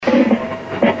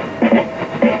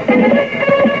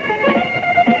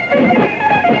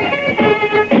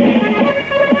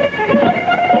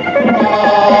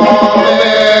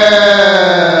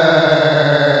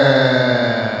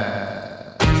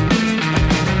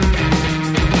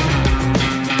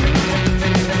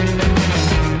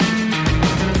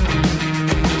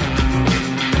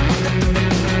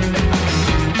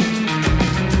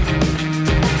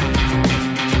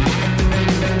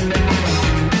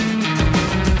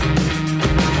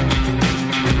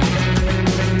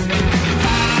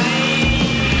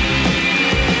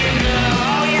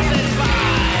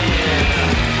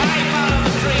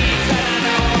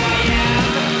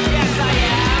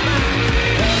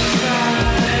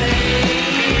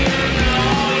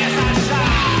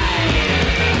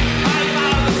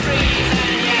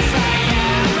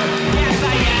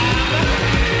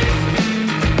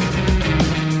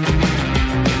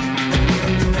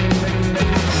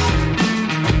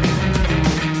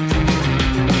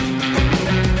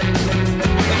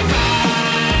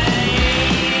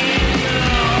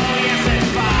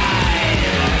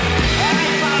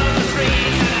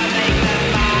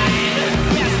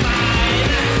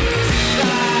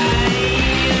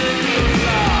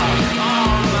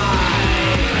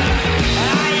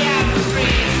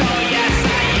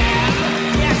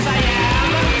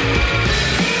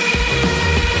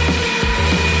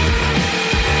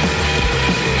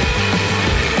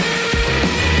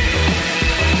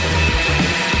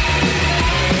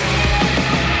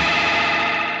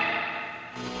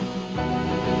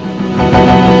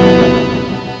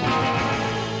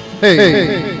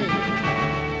Hey.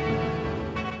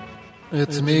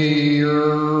 It's me,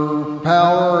 your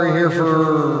pal, right here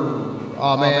for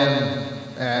Amen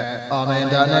at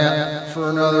Amen.net for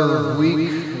another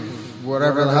week of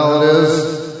whatever the hell it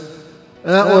is.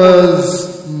 And that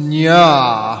was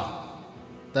Nya.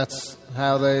 That's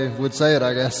how they would say it,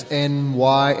 I guess.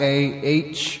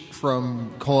 N-Y-A-H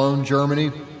from Cologne,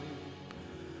 Germany.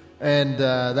 And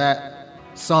that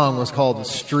song was called The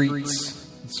Streets.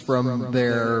 It's from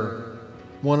their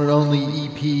one and only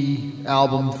EP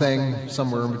album thing,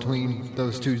 somewhere in between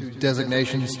those two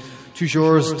designations,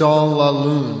 Toujours dans la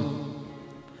Lune.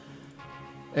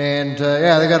 And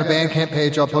they got a Bandcamp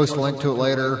page. I'll post a link to it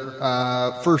later.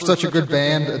 For such a good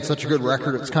band and such a good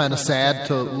record, it's kind of sad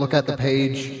to look at the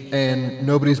page and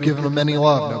nobody's given them any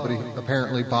love. Nobody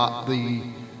apparently bought the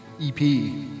EP.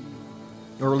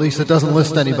 Or at least it doesn't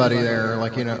list anybody there.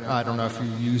 Like, I don't know if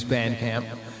you use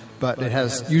Bandcamp, but it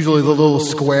has usually the little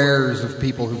squares of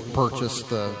people who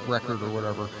purchased the record or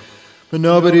whatever. But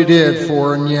nobody did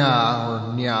for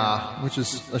Nya, which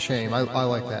is a shame. I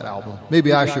like that album.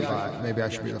 Maybe I should buy it. Maybe I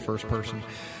should be the first person.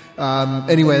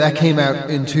 Anyway, that came out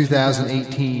in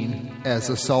 2018 as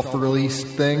a self-released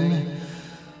thing.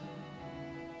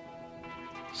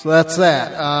 So that's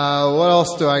that. What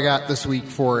else do I got this week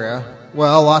for you?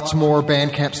 Well, lots more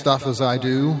Bandcamp stuff as I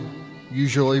do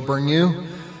usually bring you.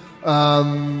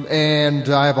 And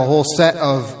I have a whole set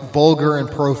of vulgar and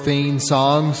profane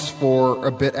songs for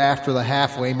a bit after the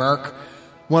halfway mark.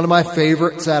 One of my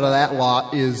favorites out of that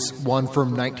lot is one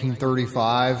from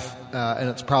 1935, and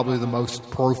it's probably the most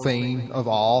profane of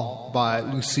all, by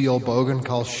Lucille Bogan,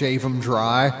 called Shave 'Em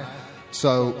Dry.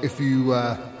 So if you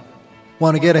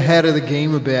want to get ahead of the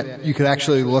game a bit, you could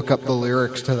actually look up the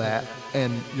lyrics to that,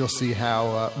 and you'll see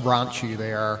how raunchy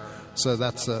they are. So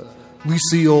that's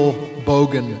Lucille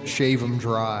Bogan, Shave 'Em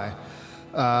Dry.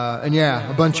 And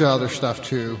a bunch of other stuff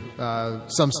too.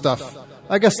 Some stuff,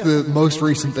 I guess the most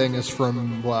recent thing is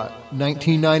from,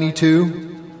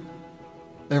 1992?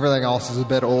 Everything else is a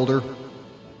bit older.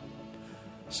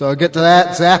 So I'll get to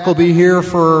that. Zach will be here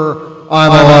for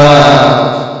I'm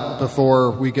Allowed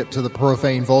before we get to the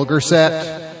profane vulgar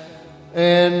set.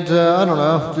 And, I don't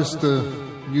know, just the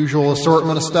usual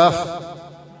assortment of stuff.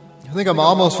 I think I'm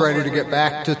almost ready to get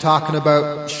back to talking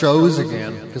about shows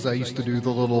again, because I used to do the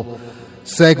little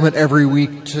segment every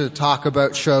week to talk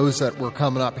about shows that were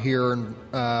coming up here and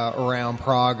around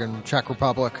Prague and Czech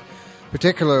Republic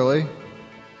particularly.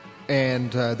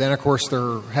 And then, of course,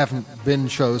 there haven't been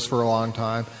shows for a long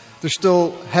time. There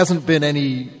still hasn't been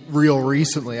any real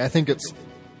recently. I think it's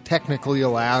technically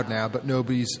allowed now, but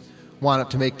nobody's wanted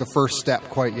to make the first step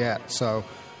quite yet. So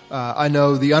I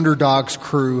know the Underdogs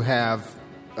crew have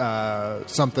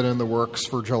something in the works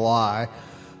for July,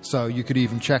 so you could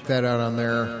even check that out on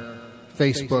their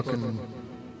Facebook and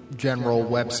general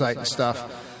website and stuff.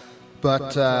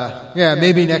 But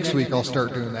maybe next week I'll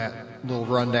start doing that little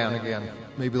rundown again.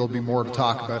 Maybe there'll be more to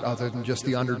talk about other than just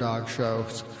the Underdog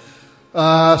shows.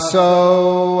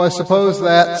 So I suppose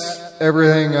that's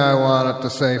everything I wanted to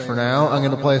say for now. I'm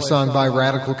going to play a song by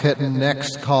Radical Kitten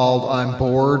next called I'm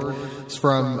Bored. It's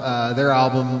from their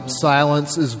album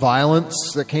Silence is Violence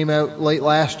that came out late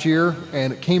last year,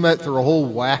 and it came out through a whole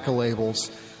whack of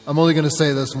labels. I'm only going to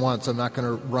say this once. I'm not going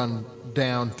to run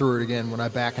down through it again when I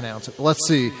back announce it. But let's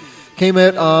see. Came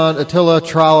out on Attila,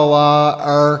 Tralala,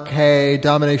 RK,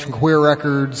 Domination Queer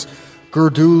Records,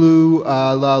 Gurdulu,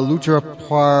 La Lucha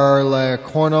par le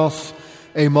Cornos,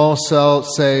 et Moncel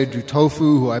Se du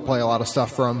Tofu, who I play a lot of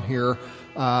stuff from here,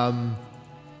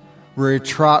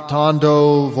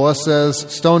 Retratando Voices,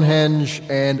 Stonehenge,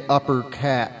 and Upper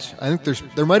Cat. I think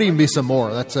there might even be some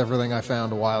more. That's everything I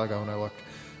found a while ago when I looked.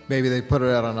 Maybe they put it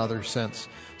out on others since.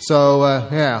 So,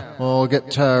 we'll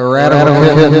get to Radical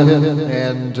Kitten,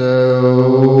 and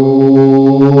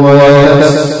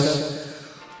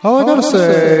all I gotta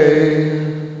say...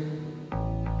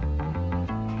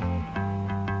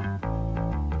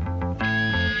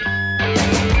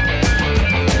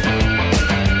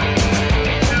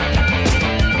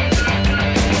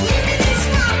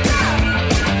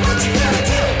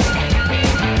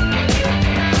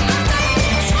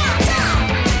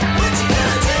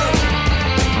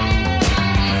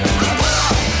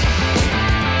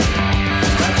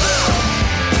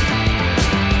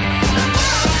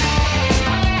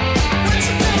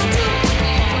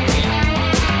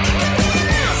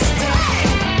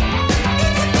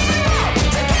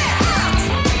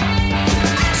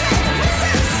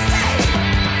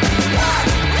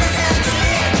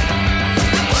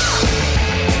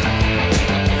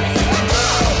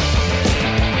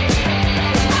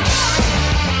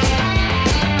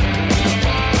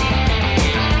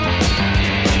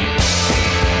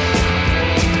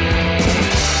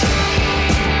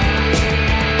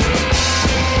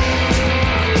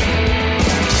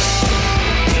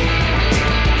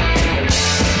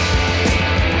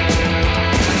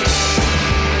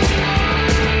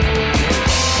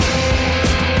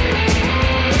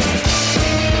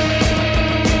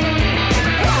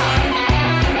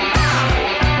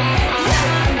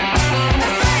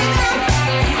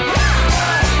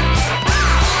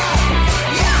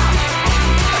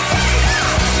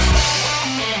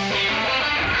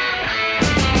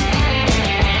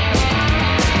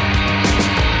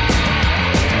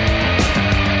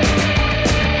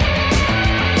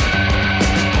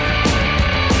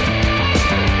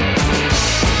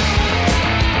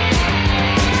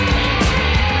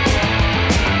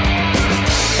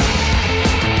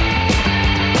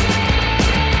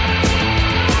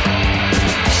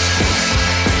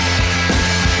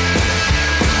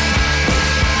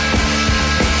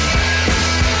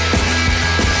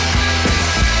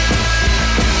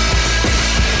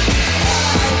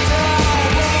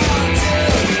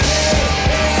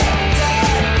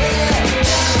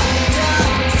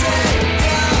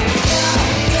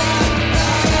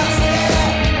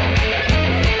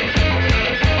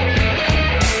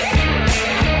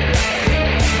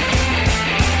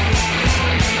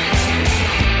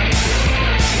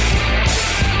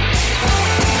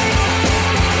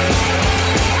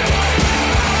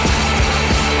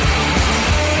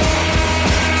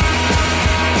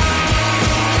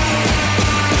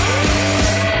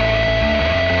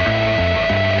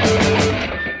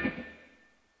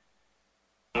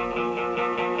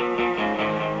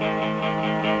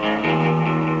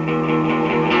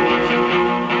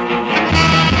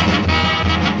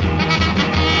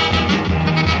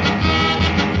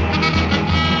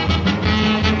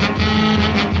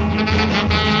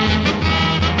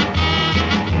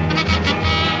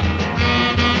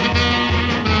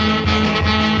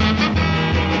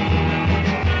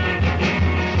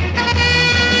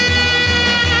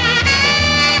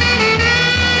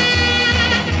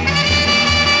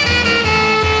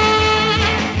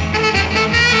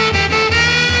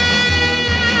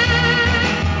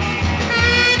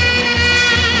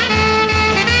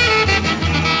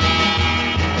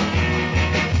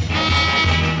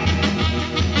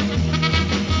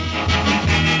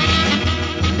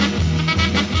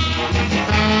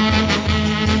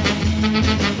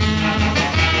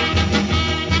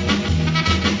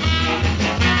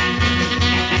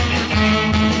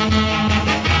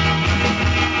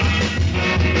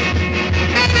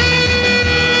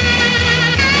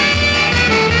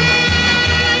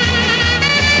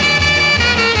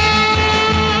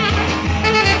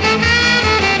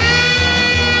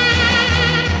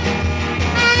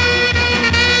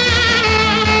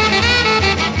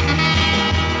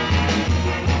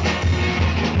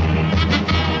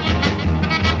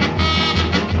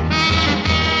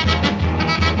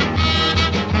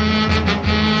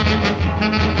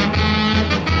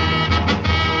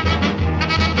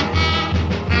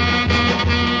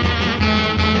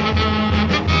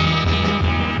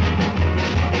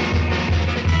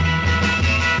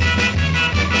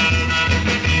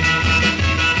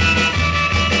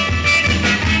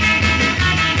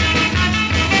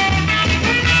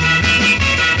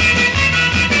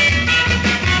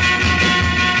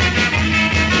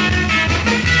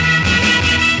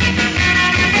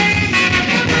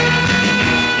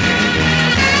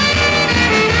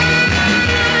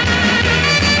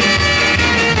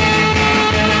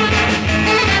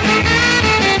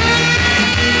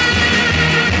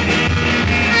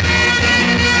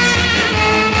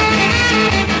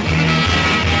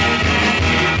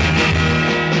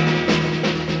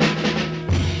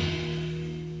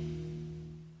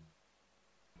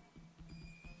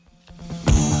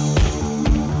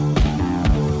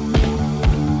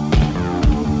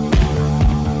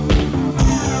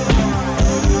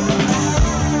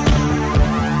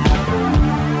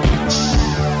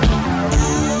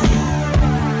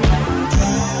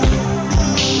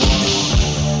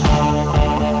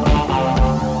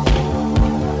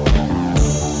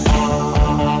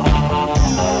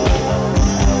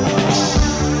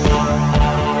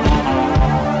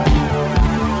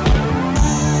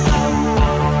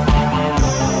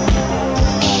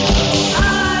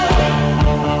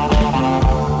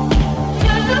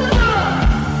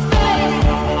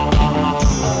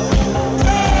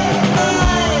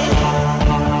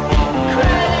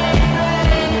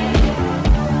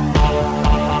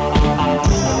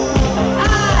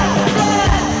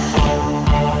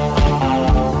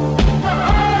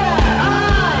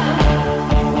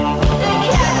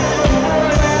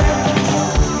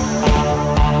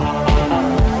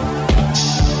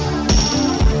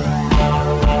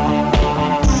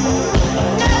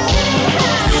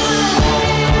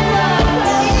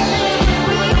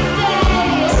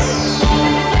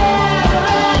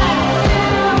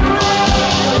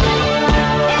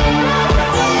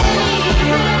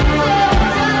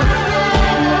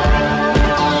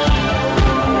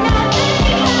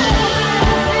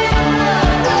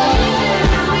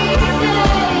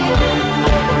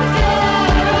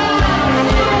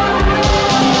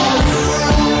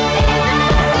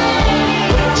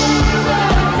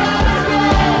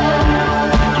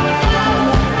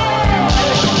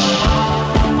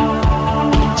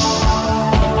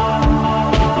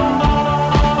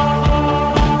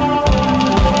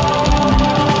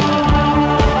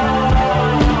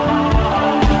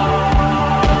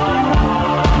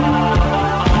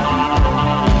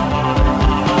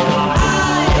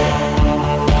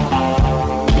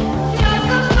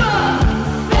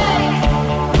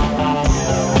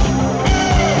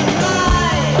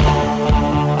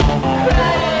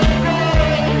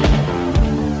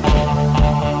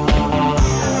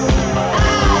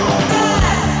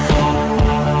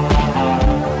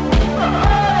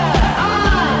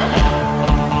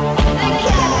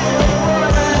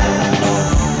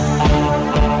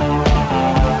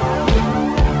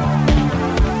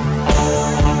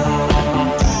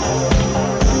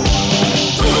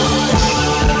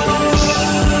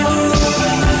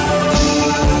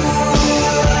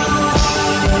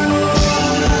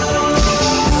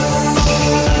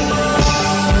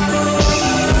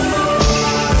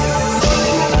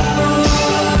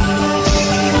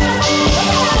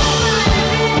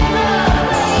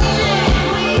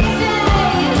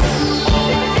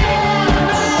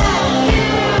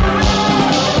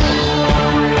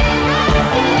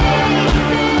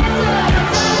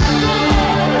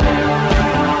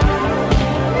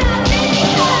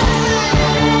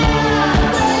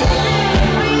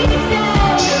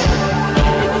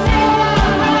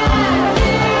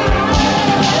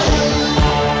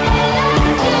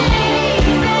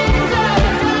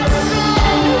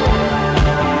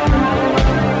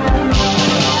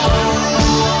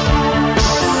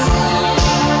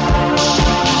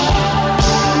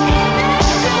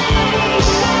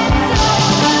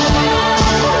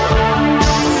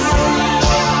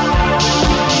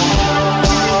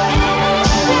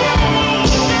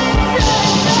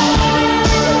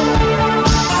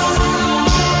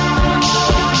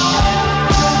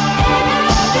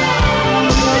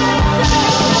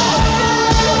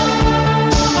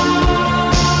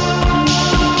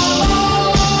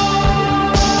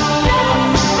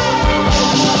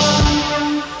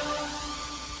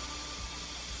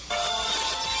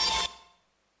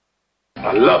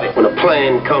 I love it when a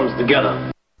plan comes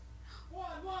together.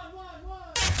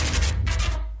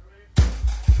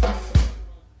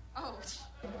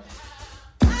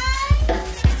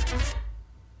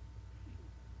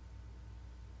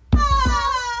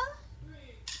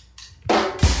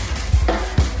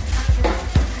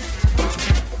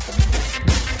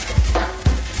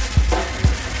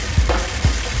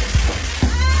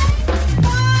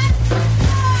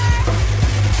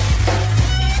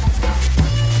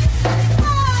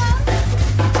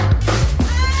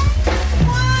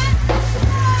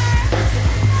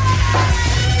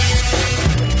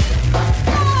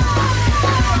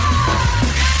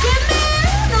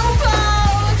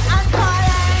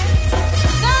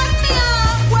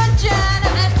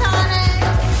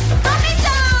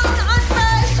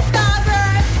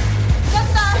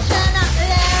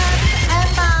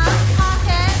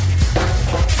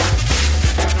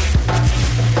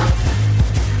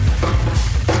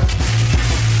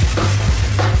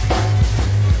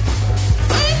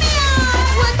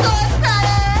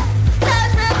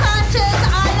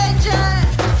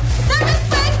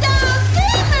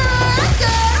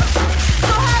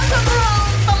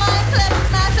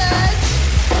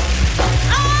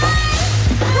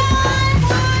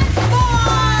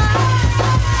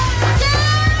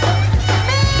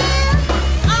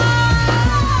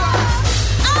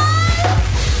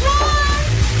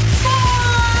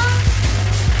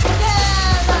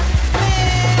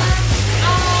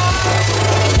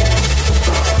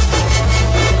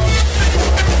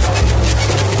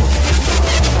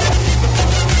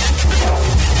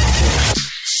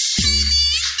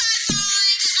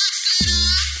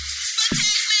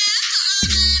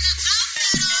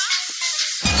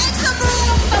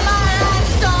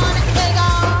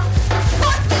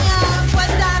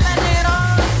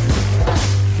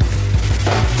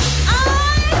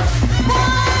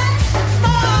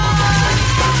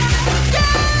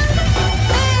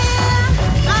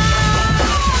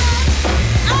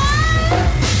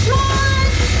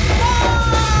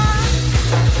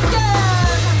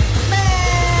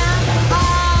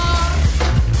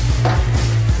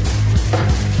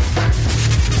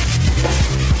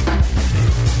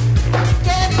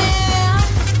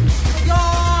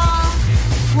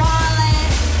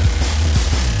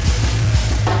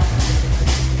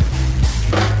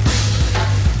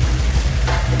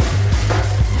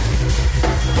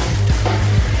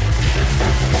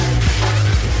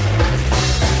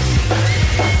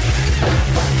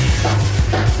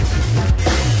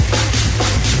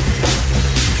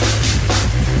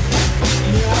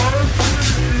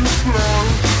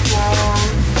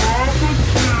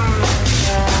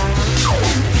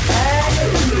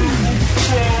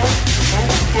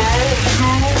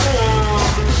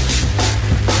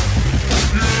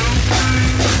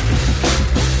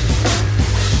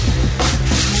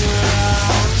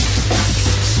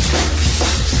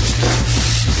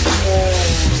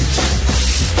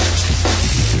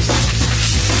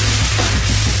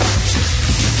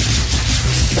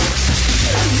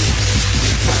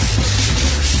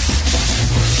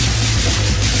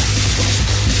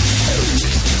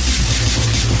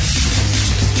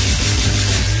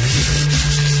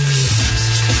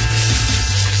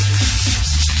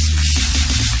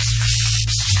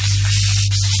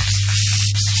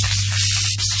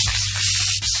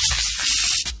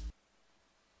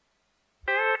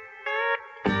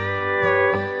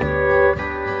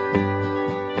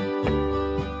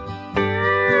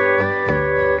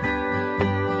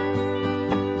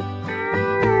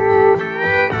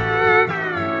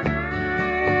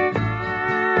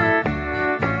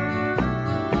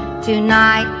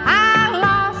 Tonight I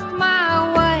lost my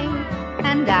way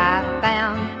and I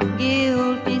found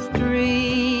Guilty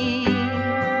Street.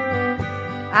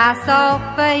 I saw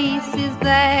faces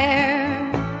there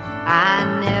I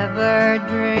never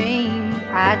dreamed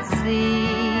I'd see.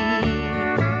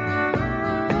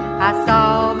 I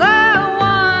saw the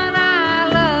one I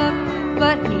loved,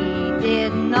 but he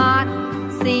did not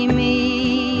see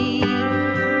me.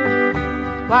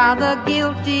 While the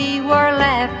guilty were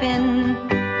laughing,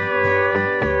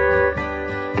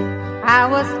 I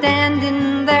was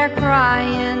standing there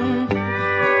crying,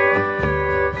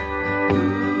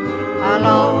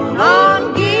 alone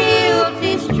on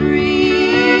Guilty Street.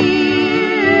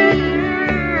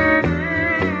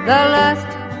 The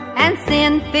lust and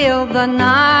sin filled the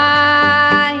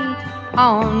night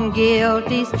on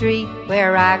Guilty Street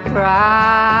where I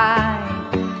cried.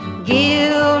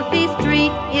 Guilty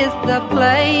Street is the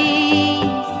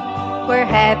place where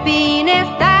happiness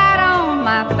died on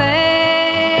my face.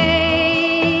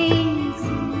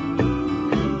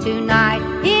 Tonight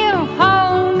he'll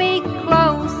hold me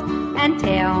close and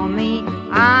tell me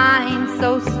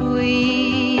so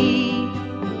sweet.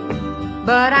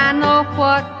 But I know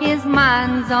what his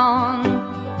mind's on,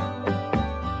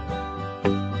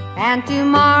 and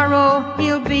tomorrow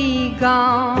he'll be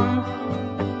gone.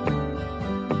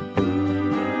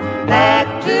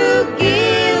 Back to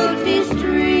Guilty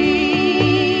Street.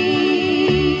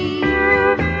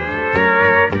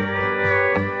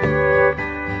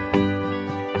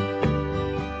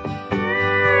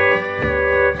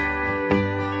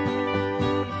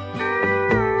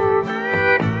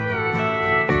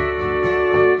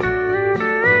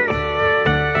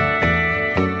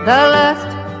 The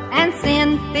lust and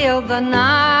sin fill the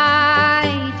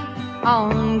night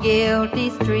on Guilty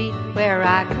Street where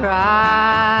I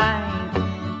cried.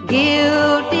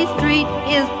 Guilty Street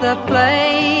is the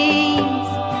place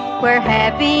where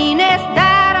happiness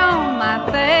died on my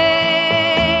face.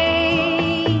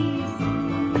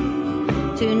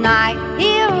 Tonight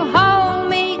he'll hold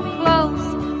me close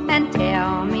and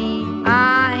tell me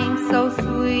I'm so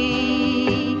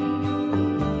sweet.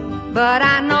 But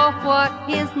I know what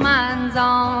his mind's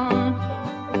on,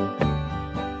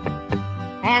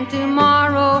 and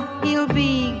tomorrow he'll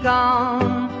be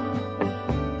gone.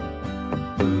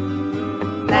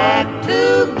 Back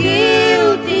to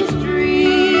Guilty Street.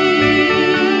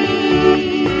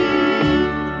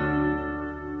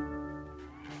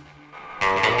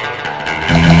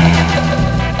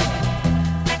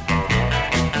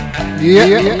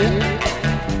 Yeah.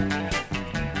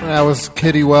 That was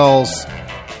Kitty Wells'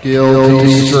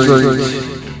 Guilty Street.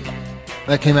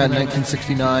 That came out in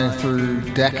 1969 through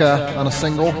Decca on a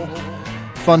single.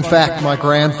 Fun fact, my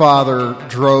grandfather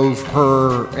drove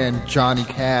her and Johnny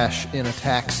Cash in a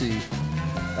taxi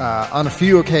on a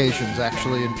few occasions,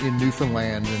 actually, in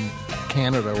Newfoundland and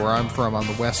Canada, where I'm from, on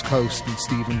the West Coast in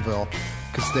Stephenville,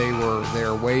 because they were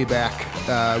there way back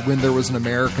when there was an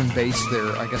American base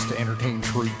there, I guess, to entertain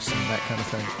troops and that kind of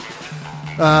thing.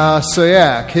 So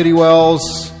yeah, Kitty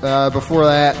Wells. Before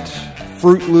that,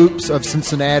 Fruit Loops of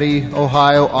Cincinnati,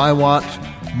 Ohio, I Want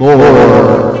More,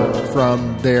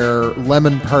 from their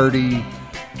Lemon Party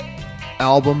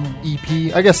album,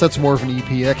 EP. I guess that's more of an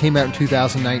EP. That came out in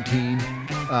 2019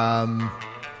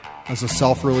 as a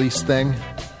self-release thing.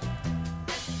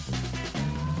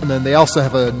 And then they also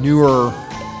have a newer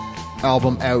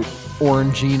album out,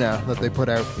 Orangina, that they put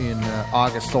out in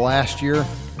August of last year.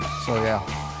 So yeah.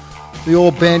 The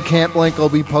old Bandcamp link will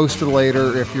be posted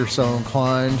later if you're so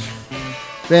inclined.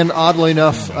 Then, oddly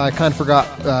enough, I kind of forgot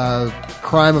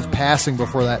Crime of Passing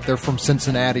before that. They're from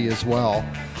Cincinnati as well.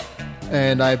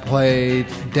 And I played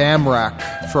Damrock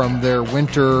from their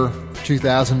winter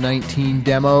 2019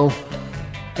 demo.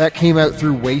 That came out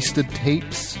through Wasted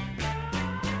Tapes.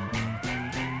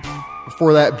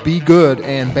 Before that, Be Good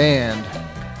and Band.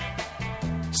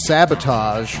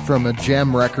 Sabotage from a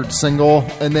Gem Records single.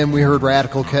 And then we heard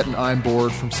Radical Ket and I'm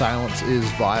Bored from Silence is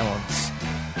Violence.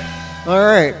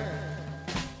 Alright.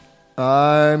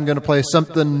 I'm going to play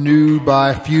something new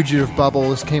by Fugitive Bubble.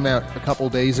 This came out a couple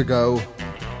days ago.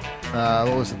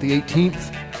 What was it, the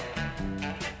 18th?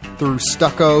 Through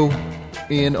Stucco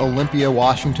in Olympia,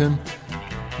 Washington,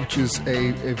 which is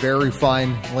a very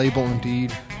fine label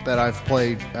indeed that I've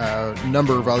played a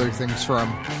number of other things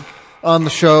from on the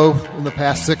show in the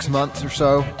past 6 months or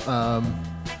so.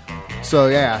 So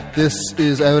yeah, this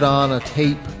is out on a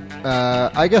tape.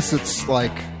 I guess it's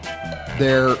like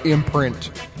their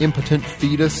imprint, Impotent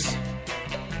Fetus,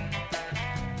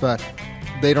 but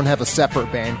they don't have a separate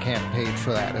Bandcamp page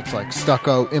for that. It's like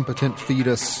Stucco Impotent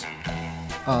Fetus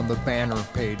on the banner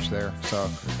page there. So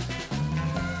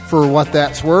for what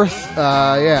that's worth,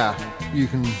 yeah, you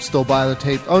can still buy the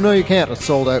tape. Oh no, you can't. It's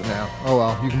sold out now. Oh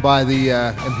well, you can buy the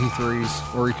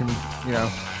MP3s, or you can,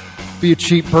 be a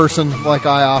cheap person like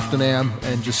I often am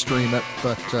and just stream it.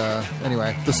 But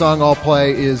anyway, the song I'll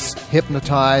play is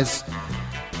Hypnotize.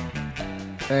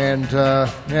 And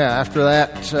yeah, after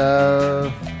that,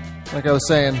 like I was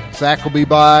saying, Zach will be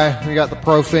by. We got the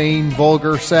Profane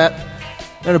Vulgar set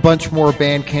and a bunch more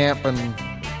Bandcamp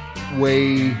and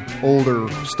way older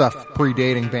stuff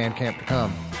predating Bandcamp to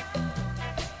come.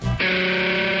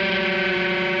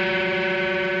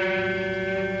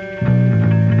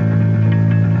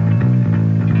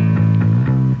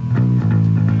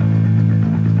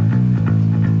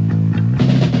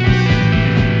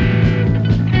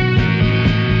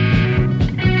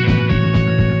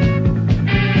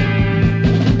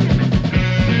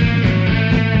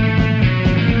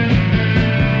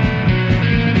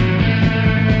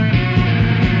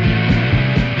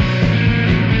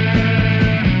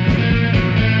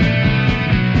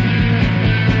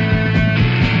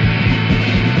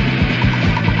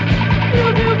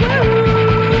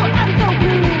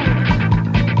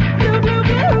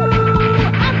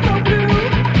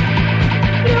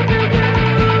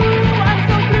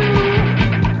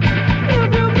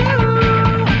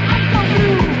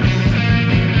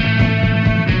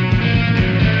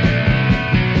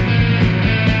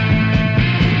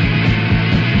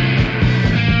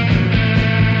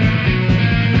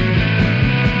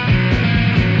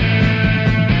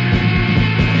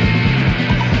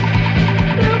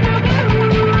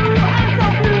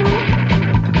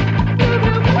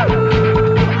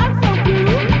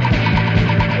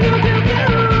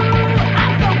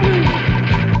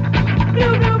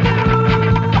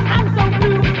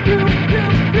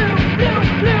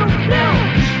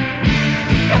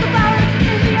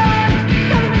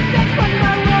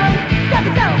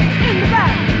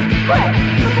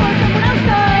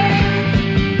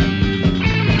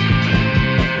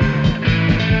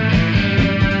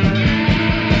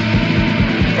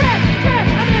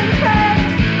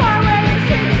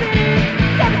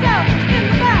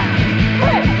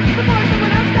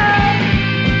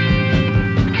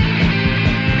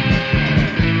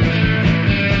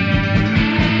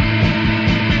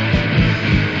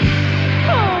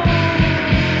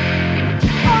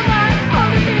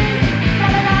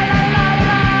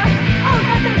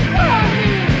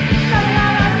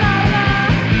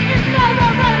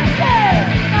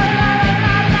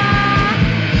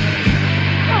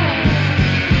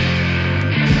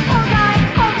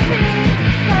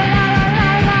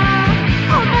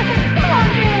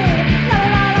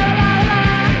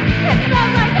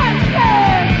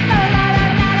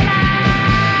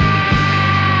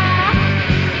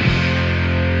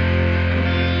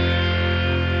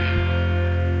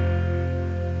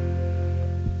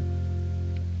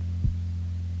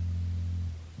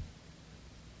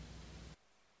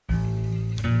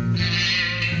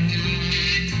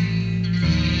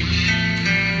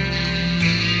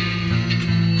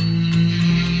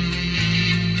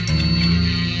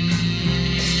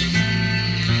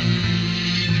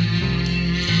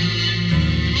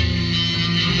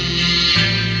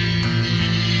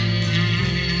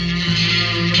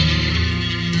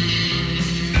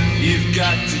 You've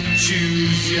got to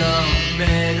choose your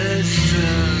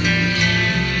medicine.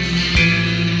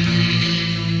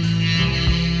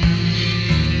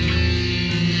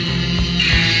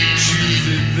 Choose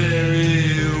it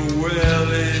very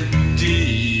well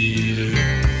indeed.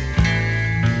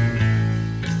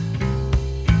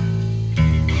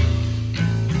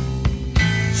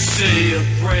 Say a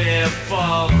prayer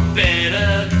for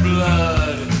better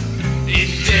blood. In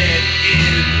dead,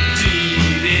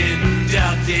 indeed, in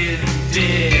doubt,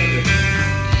 indeed.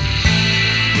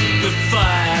 The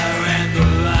fire and the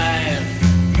life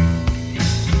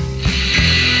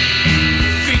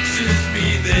fixes me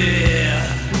there.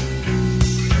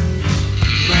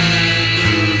 My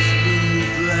nerves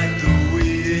move like the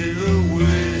weight in the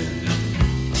wind.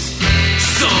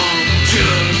 Some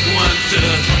just wants to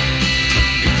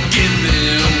give me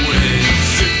away.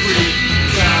 Secret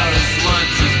powers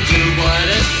wants to do what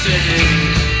I say.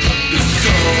 The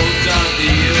salt of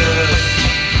the earth.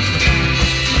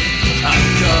 I've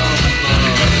come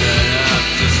on and I'm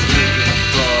just looking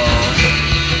for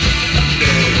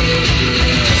better blood.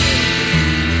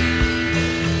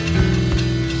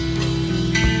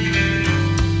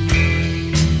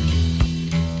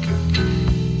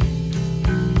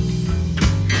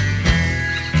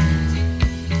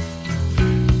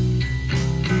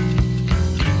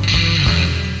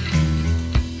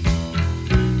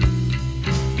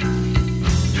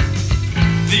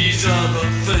 These are the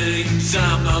things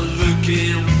I'm not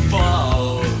looking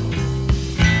for.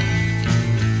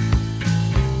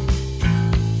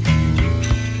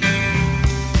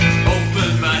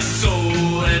 Open my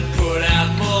soul and put out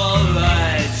more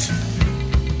light.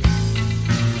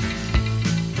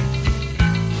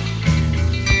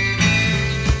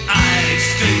 I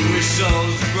extinguished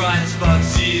those bright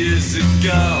spots years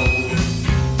ago.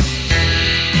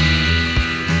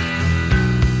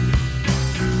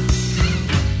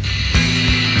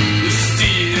 The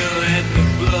steel and the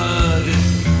blood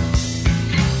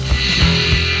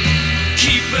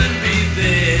keeping me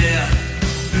there.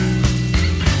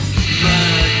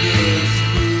 My nerves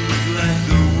move like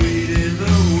the weight in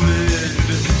the wind.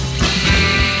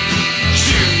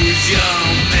 Choose your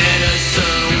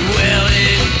medicine well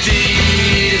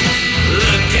indeed.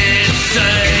 Look and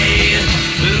say,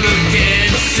 look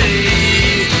and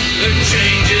see the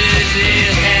changes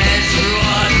it has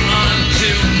brought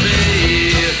unto me,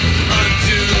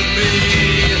 unto me,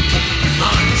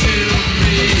 unto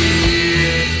me.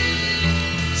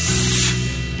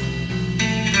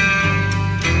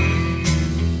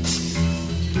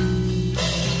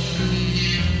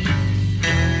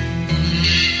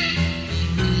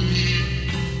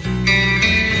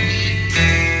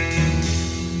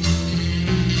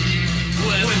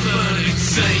 When burning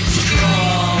saints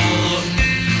crawl,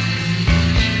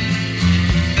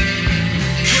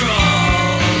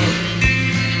 crawl.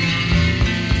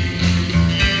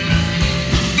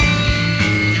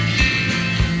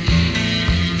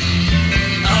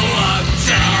 I walk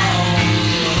tall.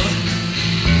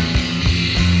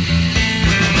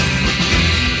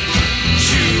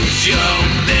 Choose your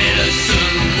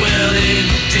medicine well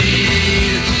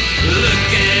indeed.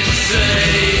 Look and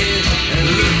say, and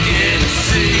look and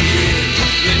see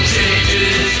the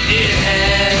changes it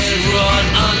has wrought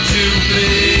unto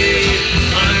me,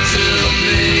 unto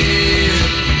me.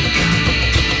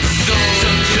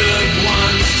 Some took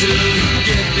ones to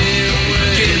get me away,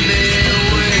 get me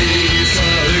away.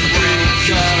 The great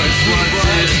cars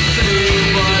wanted to do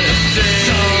what I say.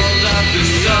 The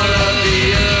salt of the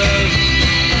earth.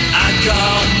 I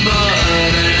got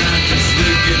mud and I'm just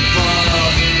looking for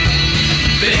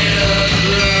better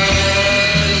blood.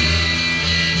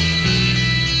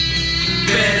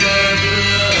 Better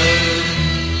blood.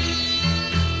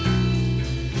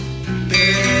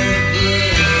 Better blood.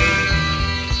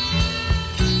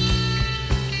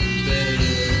 Better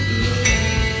blood.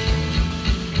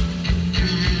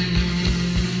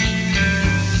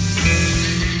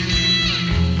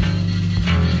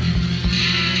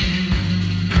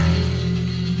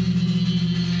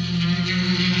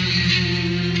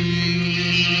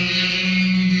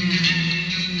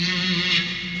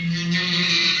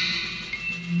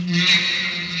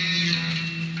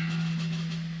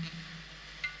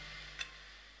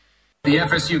 The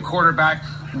FSU quarterback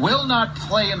will not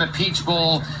play in the Peach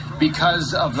Bowl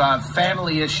because of a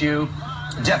family issue.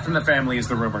 Death in the family is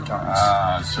the rumor, Thomas.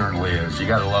 It certainly is. You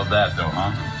gotta love that, though,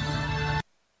 huh?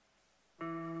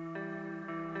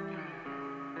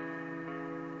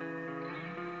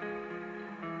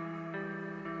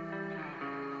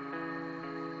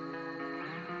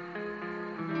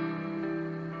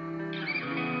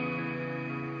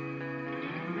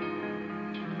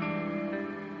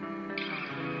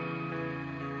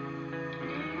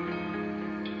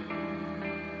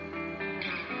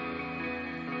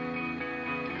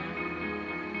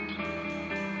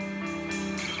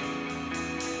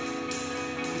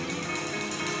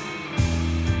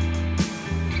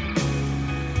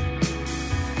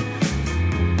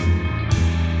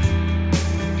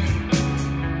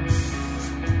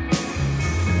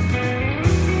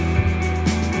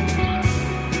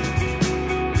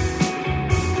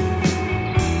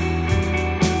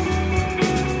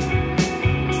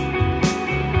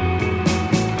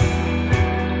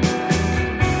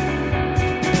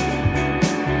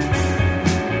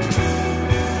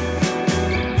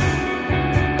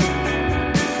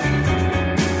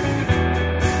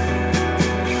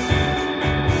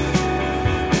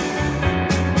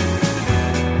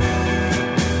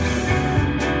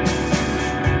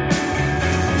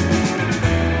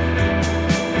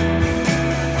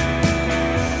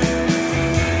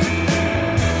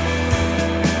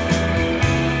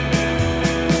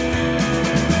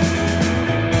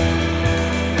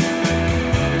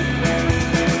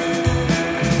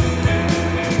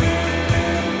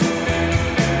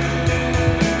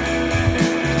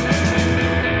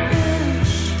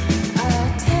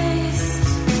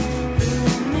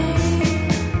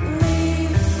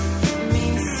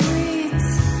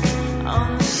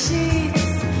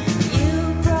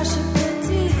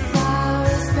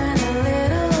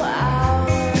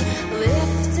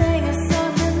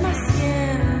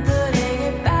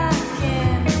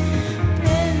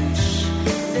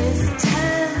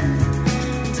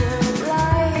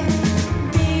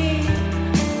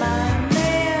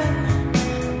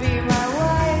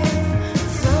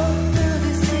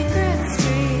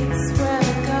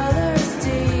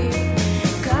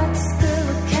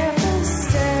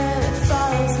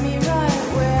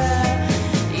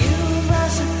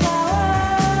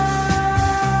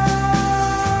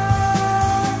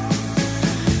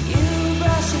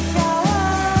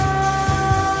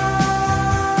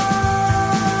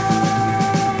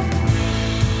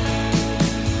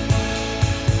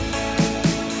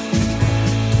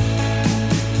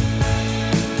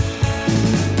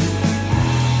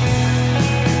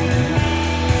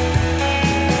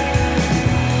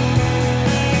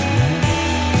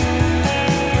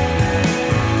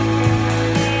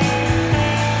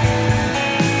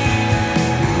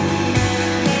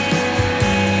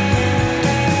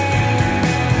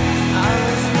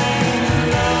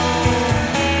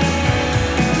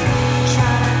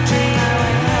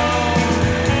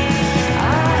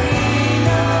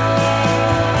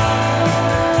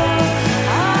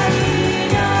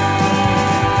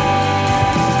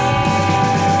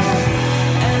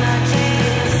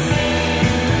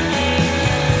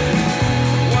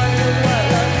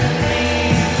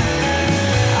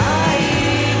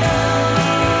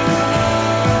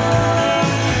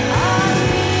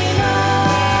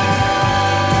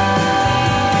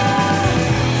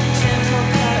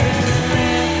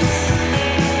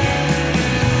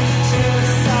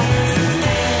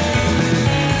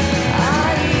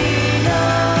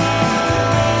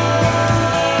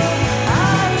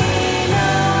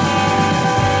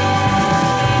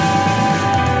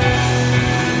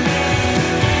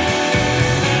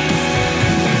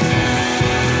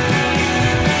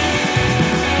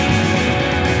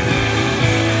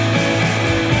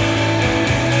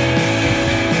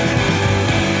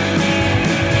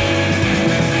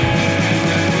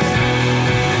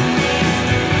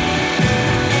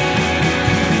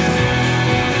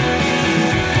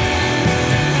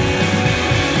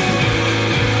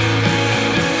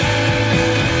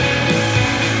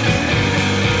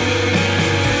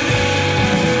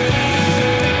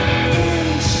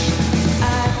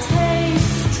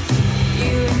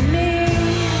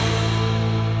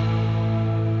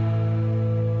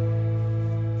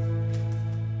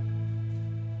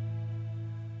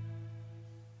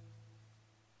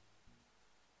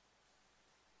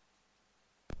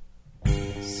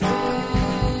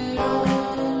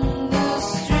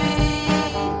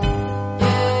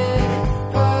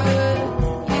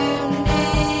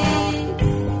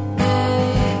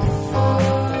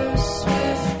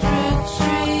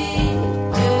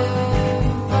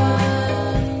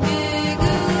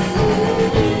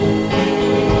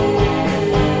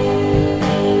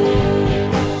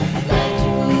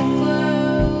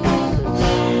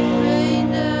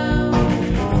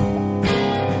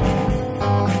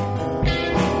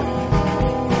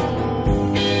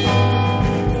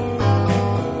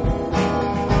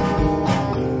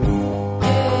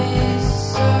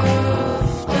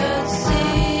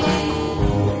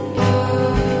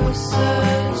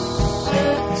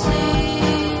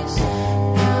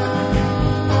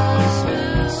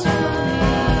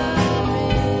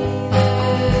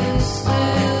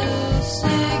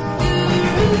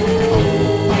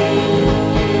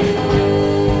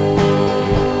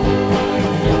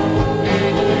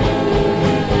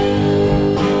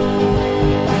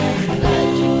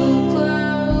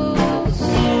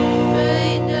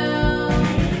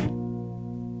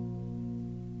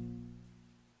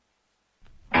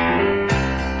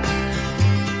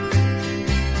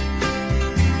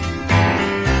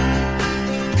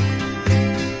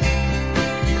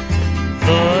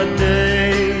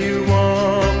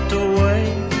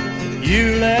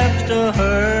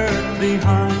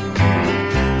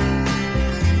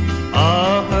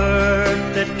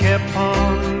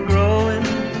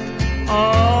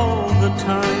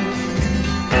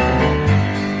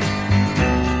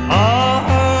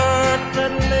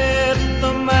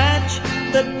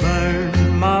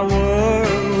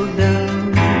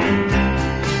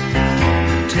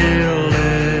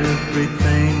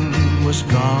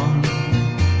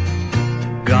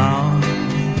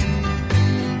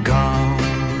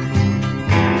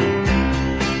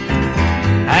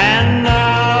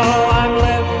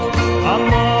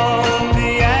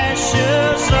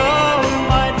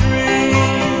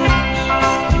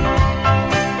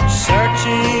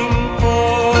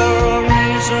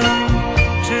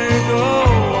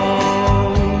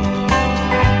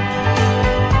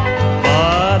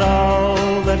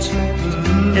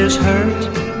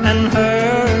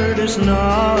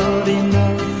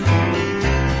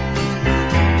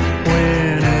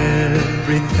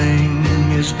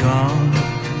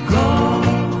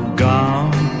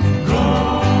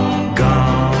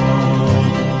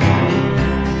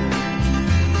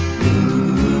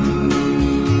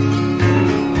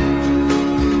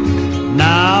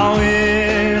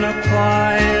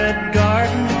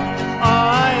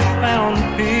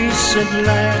 peace at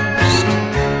last.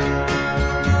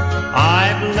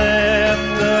 I've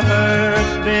left the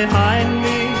hurt behind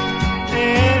me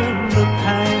in the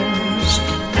past.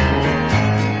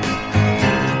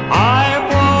 I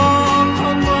walk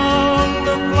among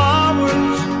the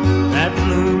flowers that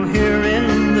bloom here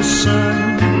in the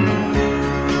sun,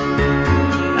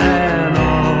 and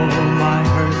all my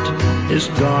hurt is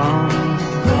gone,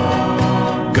 gone.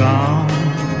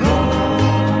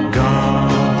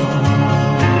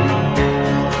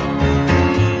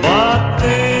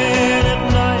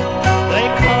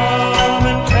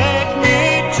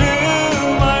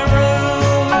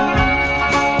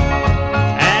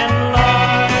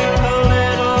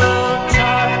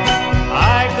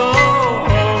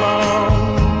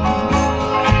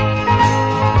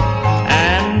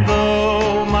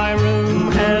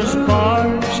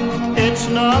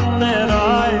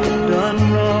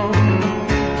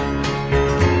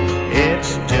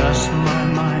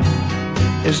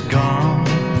 Is gone,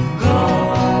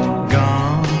 gone,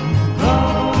 gone,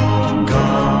 gone,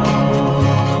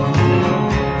 gone.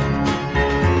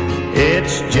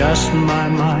 It's just my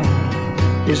mind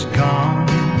is gone,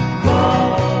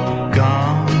 gone,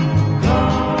 gone,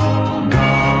 gone,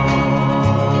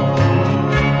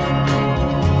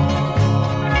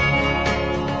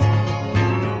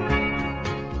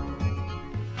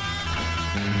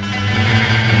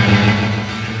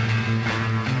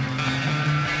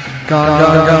 Gone,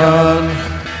 Gone, Gone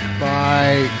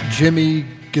by Jimmy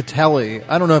Gatteley.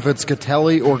 I don't know if it's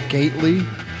Gatteley or Gately.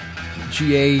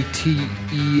 G-A-T-E-L-E-Y.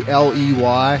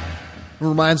 It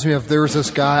reminds me of, there was this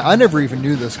guy, I never even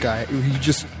knew this guy. He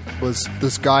just was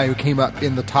this guy who came up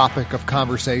in the topic of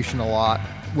conversation a lot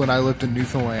when I lived in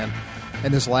Newfoundland.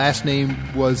 And his last name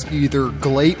was either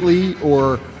Gately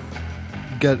or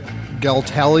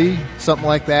Galtelli, something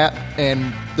like that.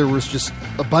 And there was just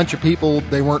a bunch of people,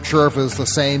 they weren't sure if it was the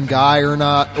same guy or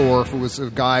not, or if it was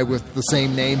a guy with the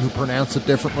same name who pronounced it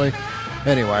differently.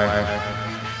 Anyway,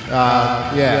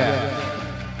 yeah.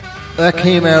 That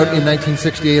came out in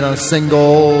 1968 on a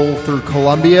single through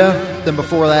Columbia. Then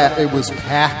before that, it was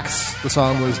Pax. The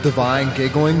song was Divine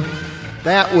Giggling.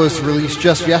 That was released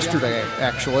just yesterday,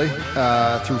 actually,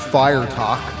 through Fire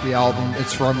Talk, the album.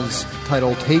 It's from his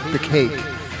title, Take the Cake.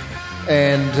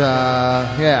 And,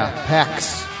 yeah,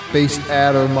 Pax, based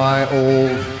out of my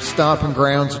old stomping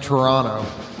grounds of Toronto.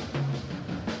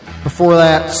 Before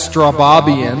that,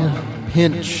 Strabobian,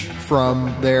 Pinch,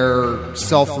 from their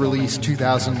self-released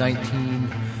 2019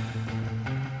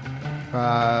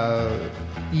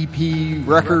 EP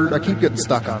record. I keep getting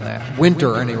stuck on that.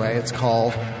 Winter, anyway, it's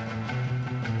called.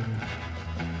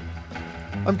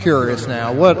 I'm curious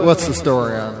now. What's the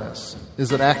story on this?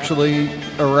 Is it actually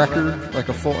a record? Like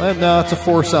a full... no, it's a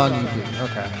 4-song EP.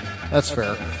 Okay, that's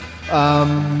fair.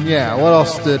 Yeah, what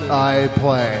else did I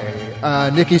play?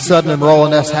 Nikki Sudden and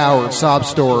Roland S. Howard, Sob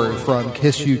Story from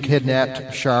Kiss You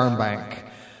Kidnapped Sharmbank,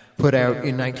 put out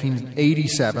in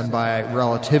 1987 by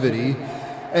Relativity,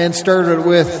 and started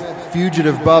with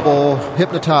Fugitive Bubble,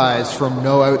 Hypnotized from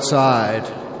No Outside,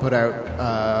 put out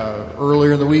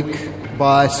earlier in the week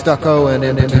by Stucco and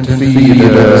Impotent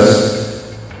Fetus.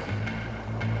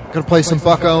 Going to play some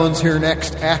Buck Owens here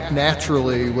next, Act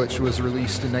Naturally, which was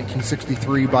released in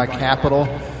 1963 by Capitol.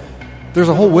 There's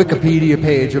a whole Wikipedia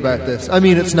page about this. I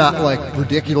mean, it's not, like,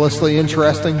 ridiculously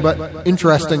interesting, but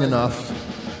interesting enough.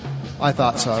 I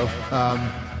thought so.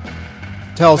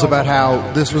 Tells about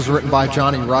how this was written by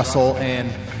Johnny Russell, and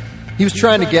he was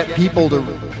trying to get people to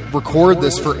record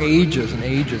this for ages and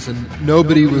ages, and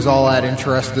nobody was all that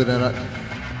interested in it.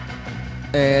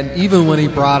 And even when he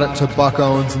brought it to Buck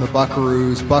Owens and the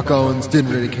Buckaroos, Buck Owens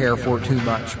didn't really care for it too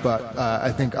much, but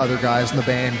I think other guys in the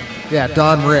band, yeah,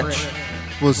 Don Rich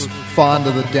was fond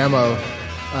of the demo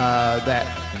that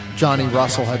Johnny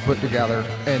Russell had put together,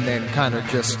 and then kind of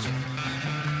just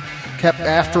kept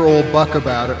after old Buck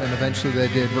about it, and eventually they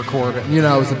did record it. You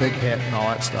know, it was a big hit and all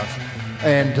that stuff.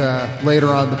 And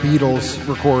later on, the Beatles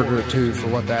recorded it too, for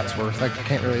what that's worth. I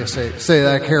can't really say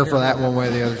that I care for that one way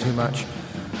or the other too much.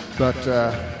 But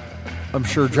I'm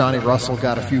sure Johnny Russell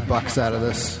got a few bucks out of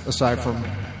this, aside from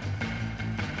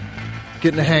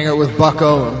getting to hang out with Buck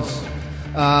Owens.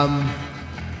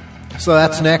 So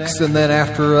that's next, and then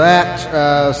after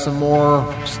that, some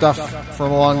more stuff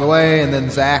from along the way, and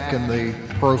then Zach and the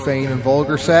Profane and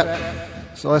Vulgar set.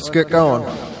 So let's get going.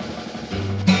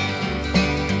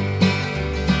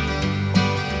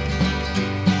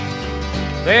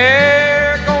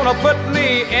 They're gonna put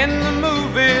me in the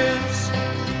movies.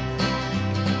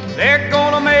 They're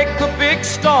gonna make a big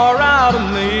star out of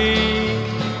me.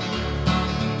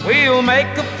 We'll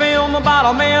make a film about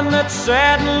a man that's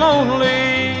sad and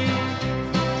lonely,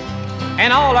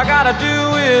 and all I gotta do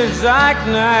is act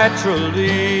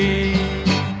naturally.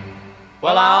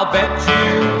 Well, I'll bet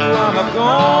you I'm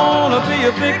gonna be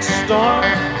a big star,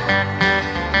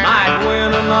 might win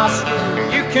an Oscar,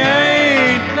 you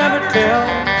can't never tell.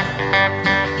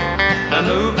 The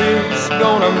movie's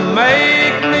gonna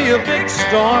make me a big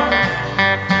star,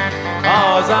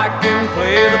 'cause I can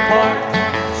play the part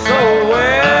so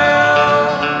well.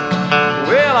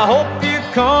 Well, I hope you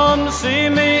come to see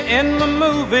me in the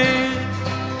movies,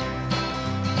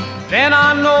 then I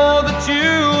know that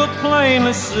you will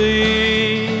plainly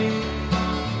see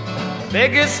the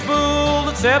biggest fool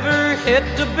that's ever hit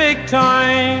the big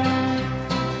time,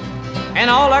 and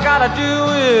all I gotta do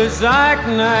is act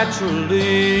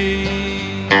naturally.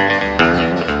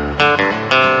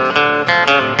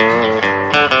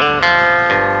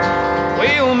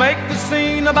 We'll make the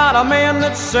scene about a man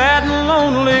that's sad and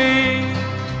lonely,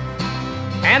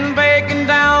 and begging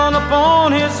down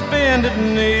upon his bended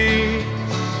knees.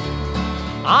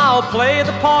 I'll play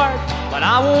the part, but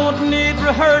I won't need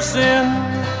rehearsing.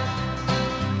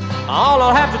 All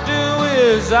I'll have to do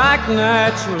is act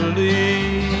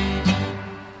naturally.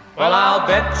 Well, I'll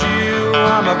bet you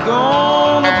I'm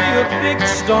gonna be a big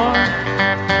star,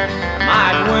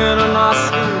 might win an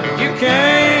Oscar, you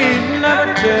can't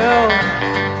never tell.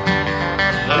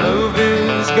 The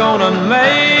movie's gonna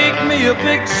make me a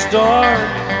big star,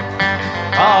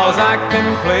 'cause I can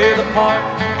play the part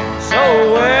so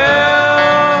well.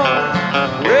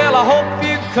 Well, I hope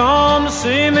you come to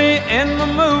see me in the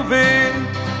movie,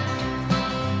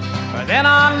 then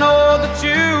I know that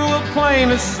you will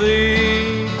plainly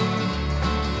see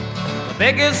the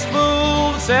biggest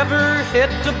fool that's ever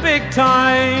hit the big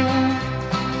time,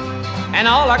 and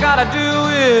all I gotta do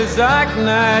is act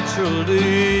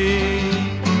naturally.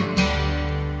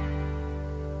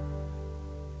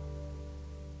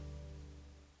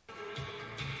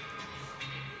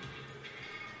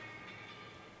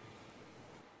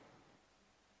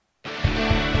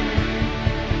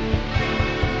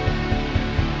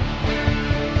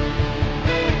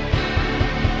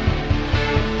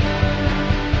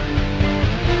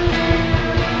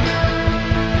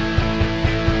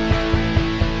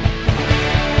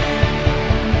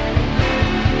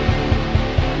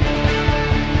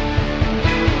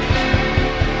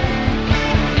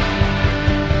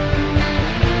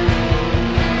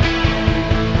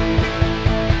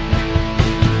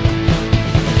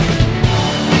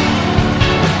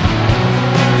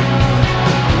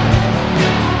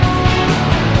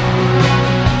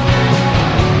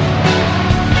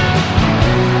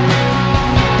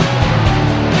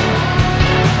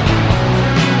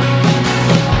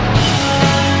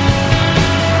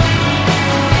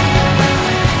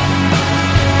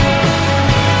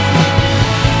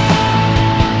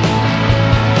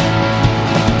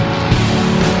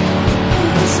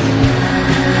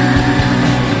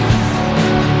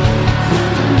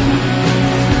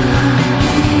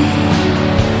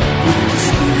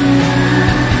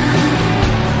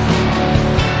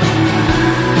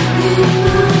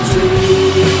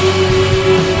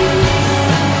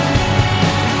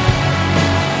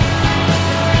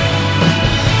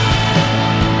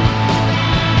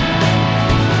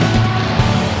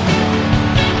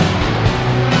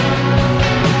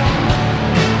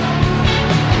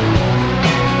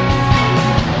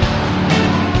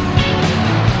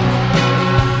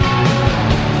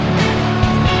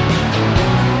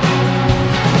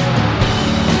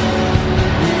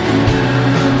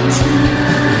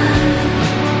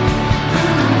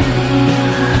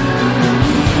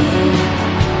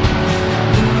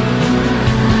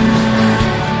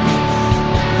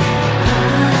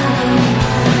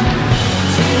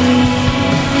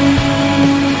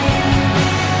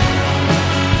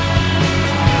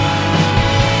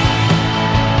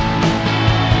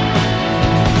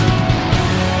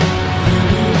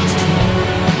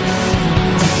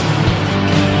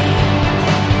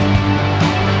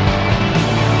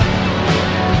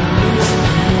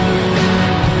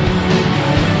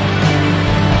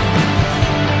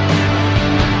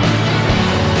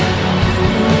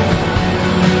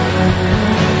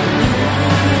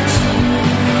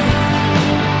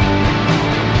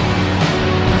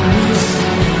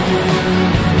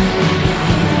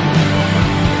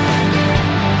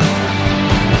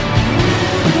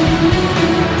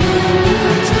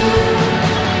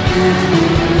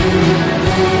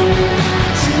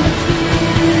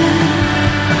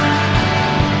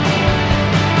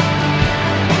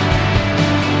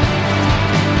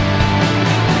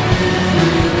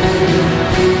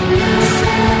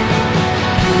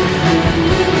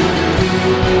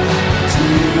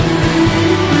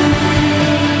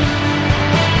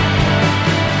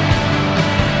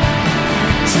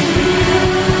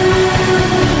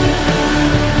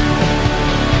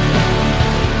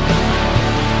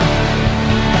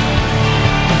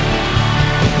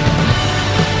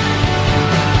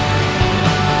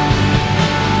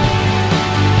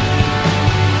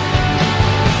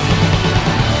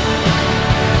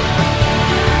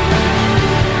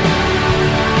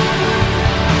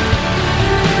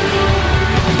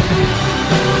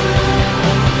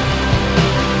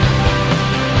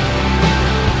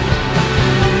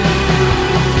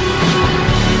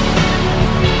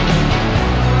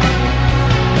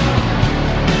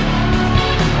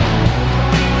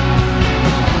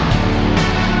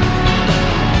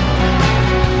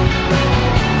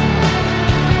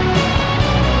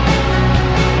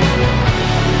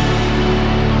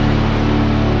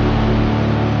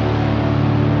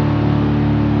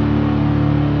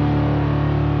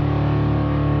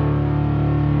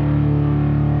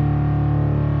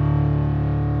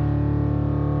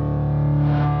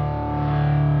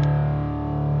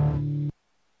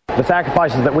 the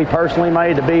sacrifices that we personally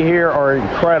made to be here are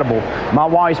incredible. My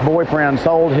wife's boyfriend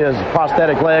sold his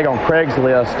prosthetic leg on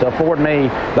Craigslist to afford me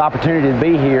the opportunity to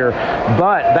be here,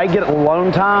 but they get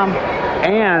alone time,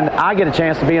 and I get a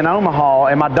chance to be in Omaha,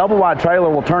 and my double-wide trailer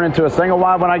will turn into a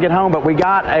single-wide when I get home, but we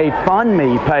got a Fund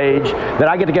Me page that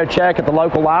I get to go check at the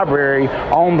local library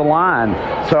on the line.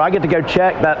 So I get to go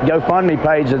check that GoFundMe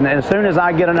page, and as soon as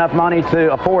I get enough money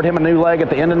to afford him a new leg at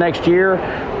the end of next year,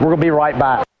 we're going to be right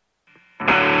back.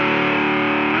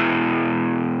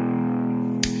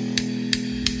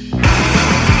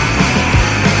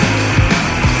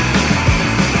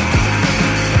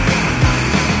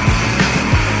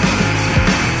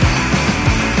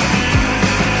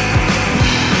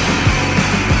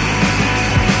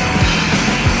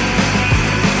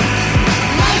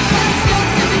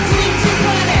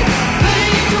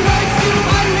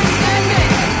 Understand it.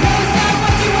 Knows not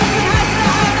what you want, but has to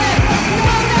have it.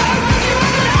 Knows not what you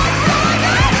want, but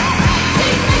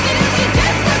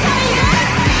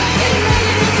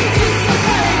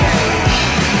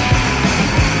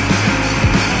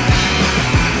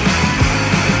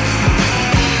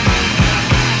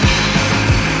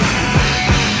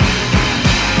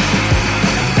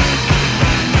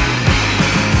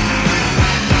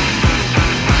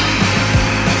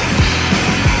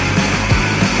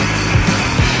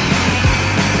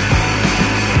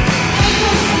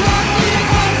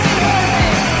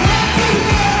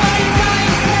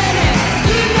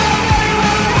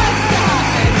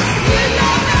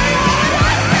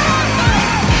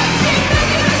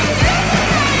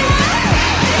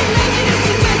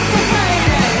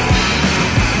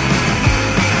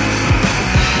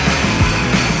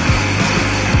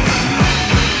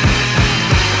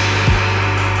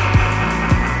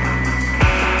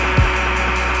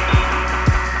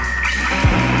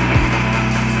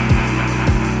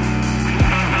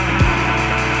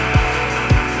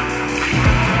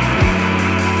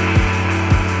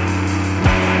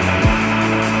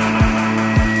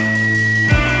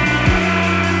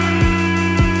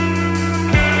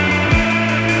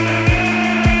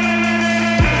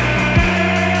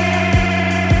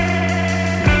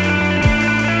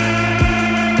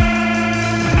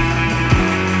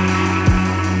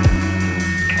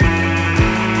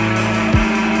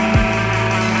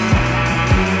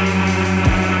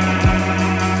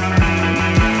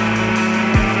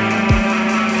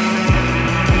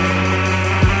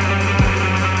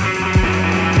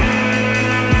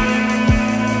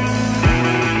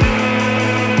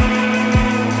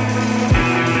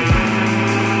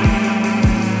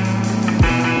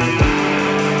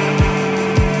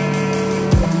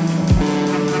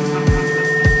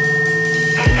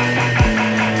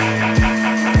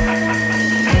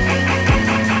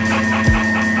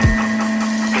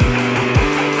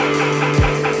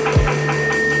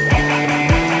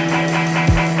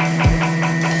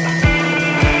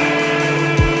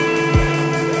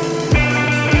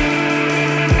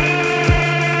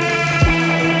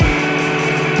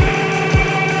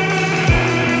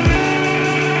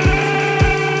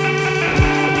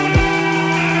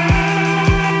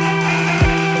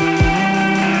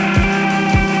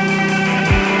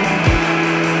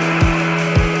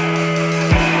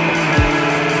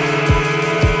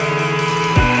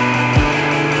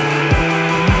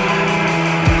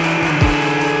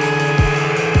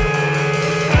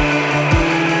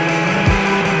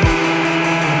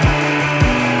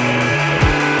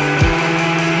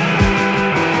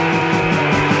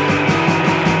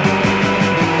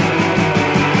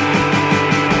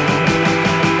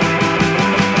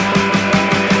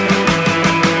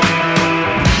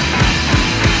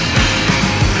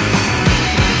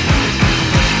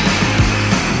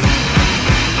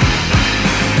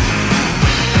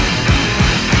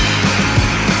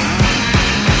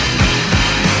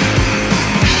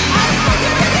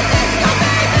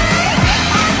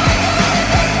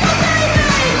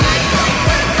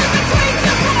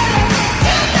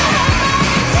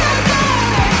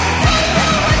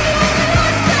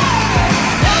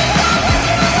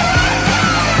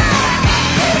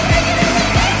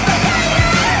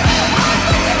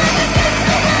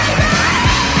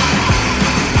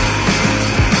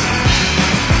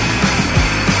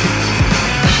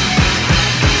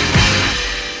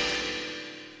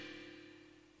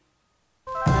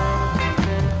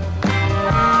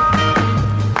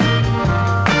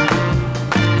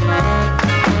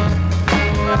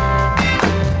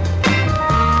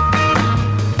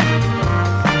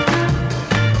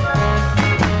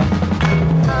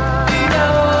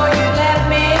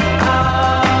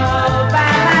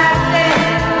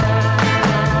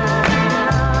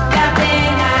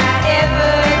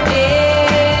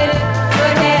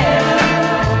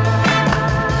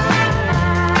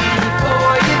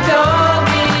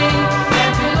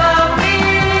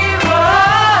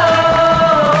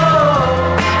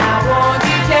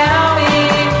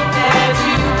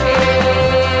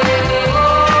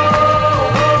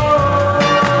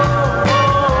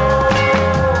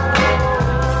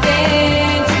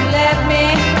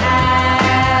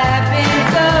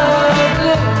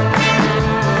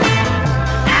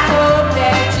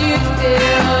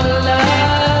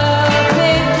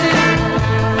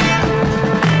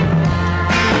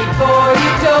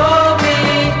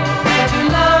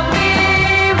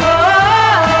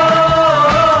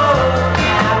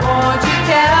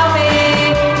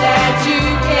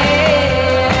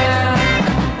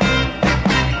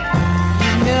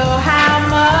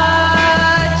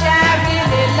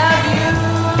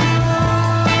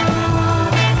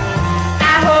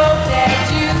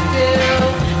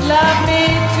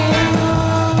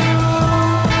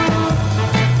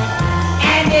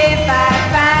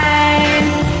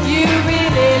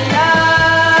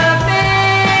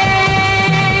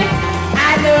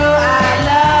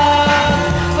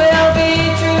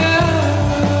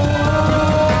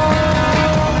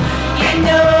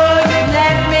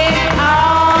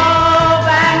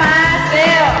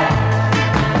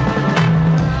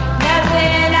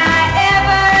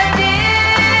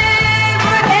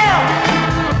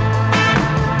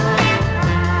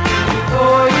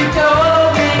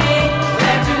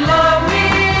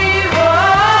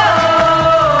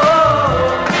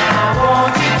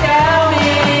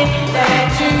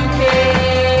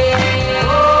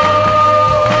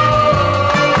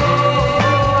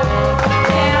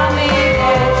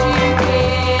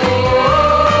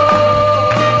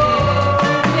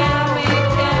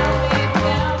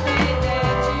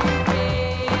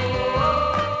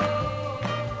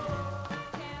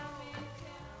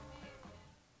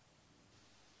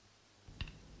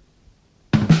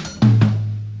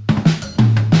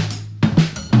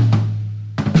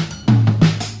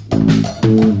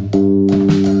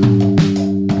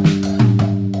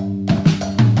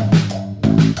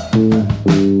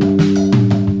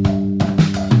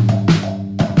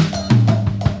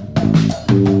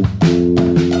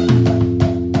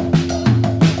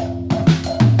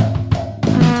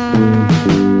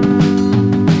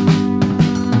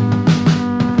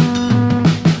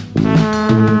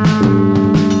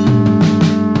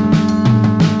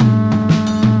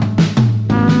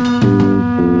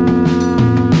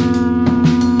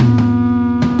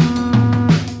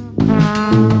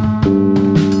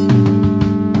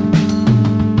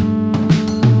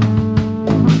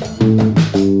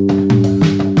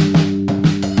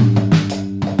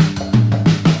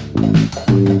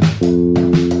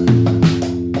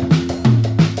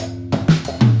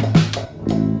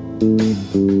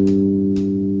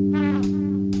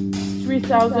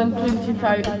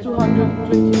 2,025,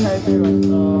 225 euros.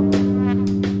 So.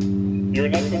 You're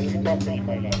not going to property,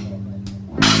 my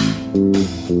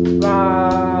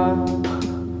love.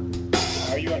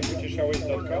 Are you on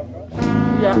BritishAirways.com?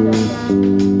 Yeah.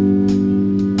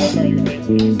 What are your names?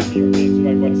 Can you send your names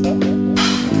by WhatsApp?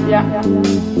 Yeah.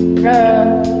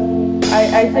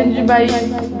 I send you by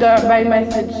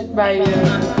message by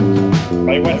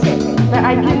WhatsApp. But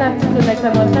I cannot connect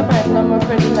on WhatsApp. I have no more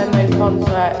credit on my phone,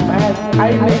 so I have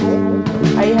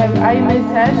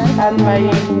iMessage on my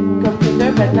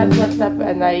computer, but not WhatsApp,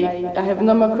 and I have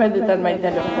no more credit on my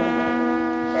telephone.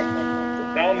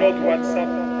 Download WhatsApp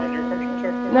on your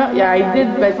computer? No, yeah, I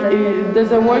did, but it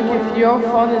doesn't work if your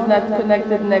phone is not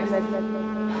connected next.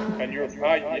 And your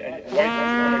why don't you connect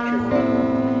your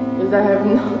phone? Because I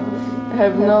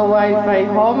have no Wi-Fi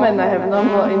home, and I have no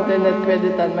more internet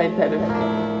credit on my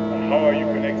telephone. How are you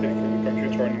connected to the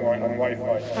computer on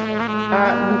Wi-Fi?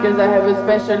 Because I have a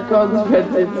special code, but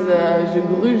it's Je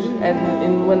Gruge,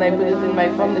 and when I put it in my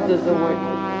phone, it doesn't work.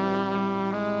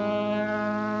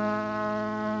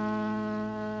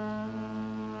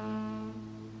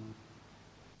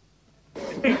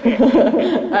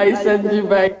 I send you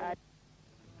back.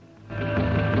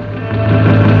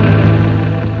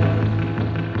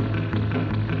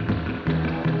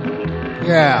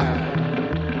 Yeah.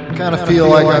 Kind of feel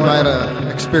like I might have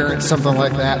experienced something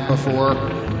like that before.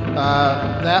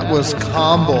 That was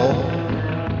Comble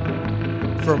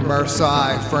from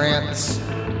Marseille, France.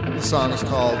 The song is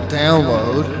called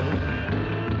Download.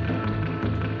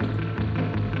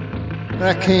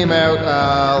 That came out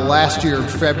last year in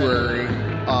February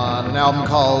on an album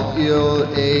called Il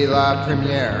est la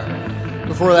première.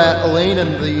 Before that, Elaine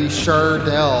and the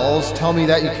Chardels, Tell Me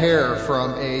That You Care,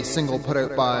 from a single put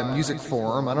out by Music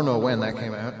Forum. I don't know when that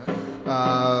came out.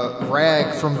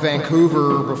 Rag from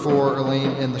Vancouver before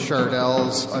Elaine and the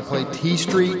Chardels. I played T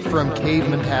Street from Cave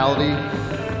Mentality,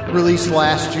 released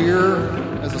last year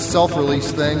as a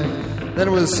self-release thing. Then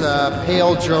it was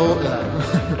Pale Joy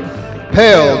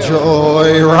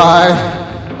Ride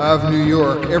of New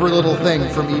York, Every Little Thing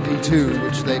from EP2,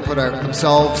 which they put out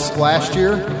themselves last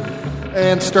year.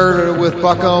 And started with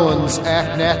Buck Owens'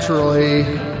 Act Naturally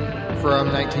from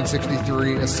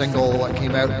 1963, a single that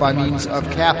came out by means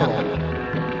of Capitol.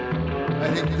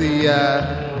 I think the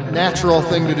natural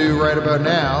thing to do right about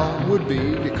now would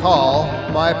be to call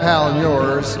my pal and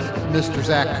yours, Mr.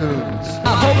 Zach Coons.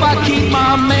 I hope I keep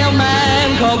my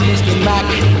mailman called Mr. Mac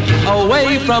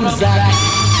away from Zach.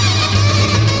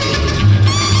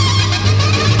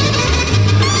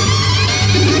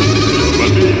 My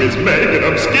name is Meg and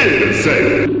I'm scared to say.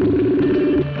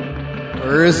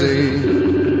 Where is he?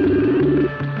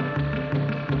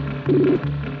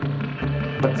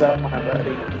 What's up, my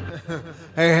buddy?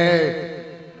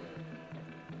 Hey.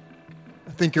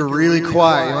 I think you're really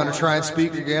quiet. You want to try and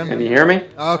speak again? Can you hear me?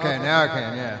 Okay, now I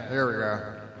can, yeah. There we go.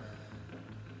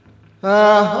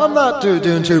 I'm not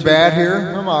doing too bad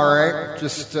here. I'm alright.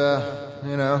 Just,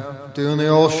 doing the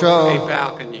old show. Hey,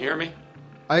 Val, can you hear me?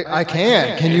 I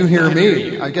can. Can you hear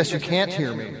me? I guess you can't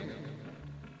hear me.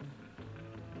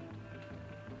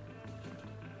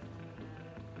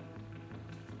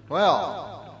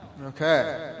 Well,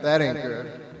 okay. That ain't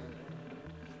good.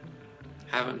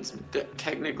 Having some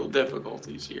technical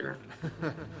difficulties here.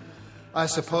 I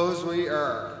suppose we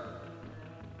are.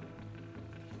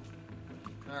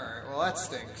 Alright, well that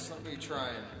stinks. Let me try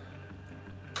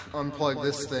and unplug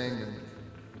this thing and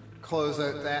close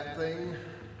out that thing.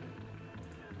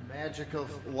 Magic of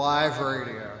live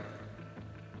radio.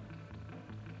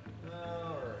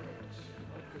 Alright,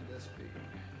 what could this be?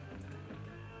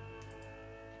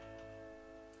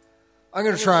 I'm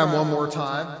going to try them one more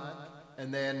time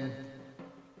and then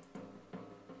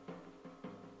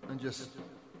just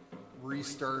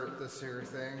restart this here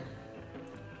thing.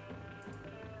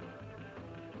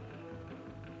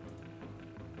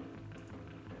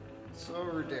 So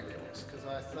ridiculous, because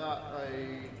I thought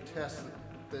I tested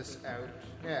this out.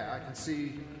 Yeah, I can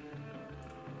see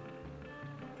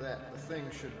that the thing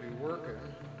should be working.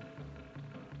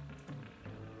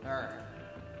 Alright.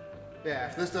 Yeah,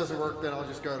 if this doesn't work, then I'll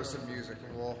just go to some music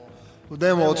and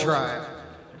we'll try it.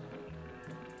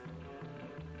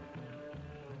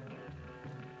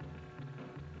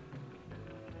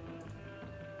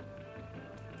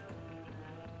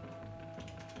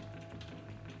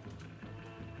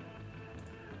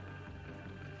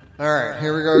 Alright,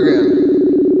 here we go again.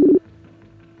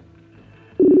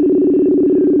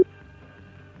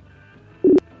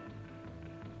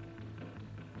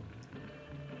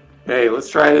 Hey, let's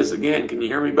try this again. Can you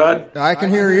hear me, bud? I can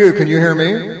hear you. Can you hear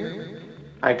me?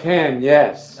 I can,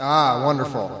 yes. Ah,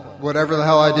 wonderful. Whatever the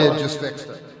hell I did just fixed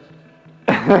it.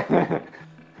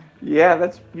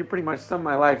 Yeah, you pretty much summed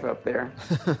my life up there.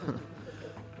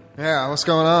 Yeah, what's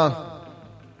going on?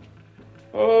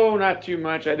 Oh, not too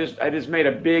much. I just made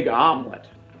a big omelet.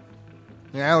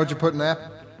 Yeah, what'd you put in that?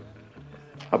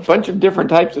 A bunch of different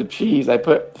types of cheese. I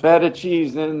put feta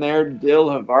cheese in there, dill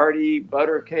Havarti,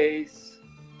 butter case,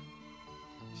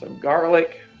 some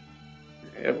garlic.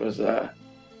 It was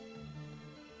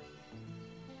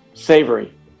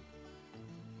savory.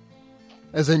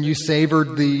 As in, you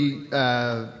savored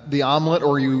the omelet,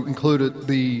 or you included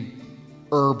the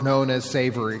herb known as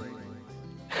savory?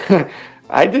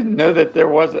 I didn't know that there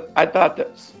was. I thought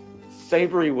that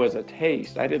savory was a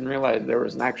taste. I didn't realize there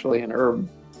was actually an herb.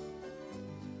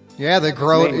 Yeah, they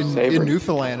grow it named in savory.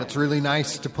 Newfoundland. It's really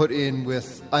nice to put in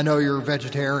with. I know you're a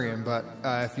vegetarian, but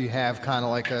if you have kind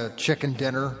of like a chicken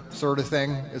dinner sort of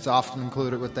thing, it's often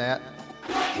included with that.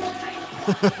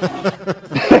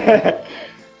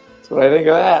 That's what I think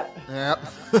of that. Yep.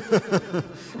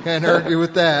 Can't argue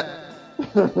with that.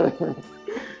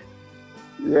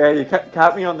 Yeah, you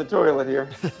caught me on the toilet here.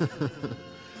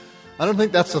 I don't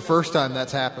think that's the first time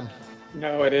that's happened.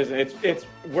 No, it isn't. This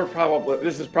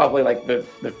is probably like the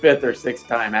fifth or sixth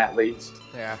time at least.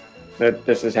 Yeah. That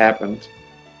this has happened.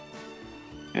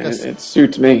 And it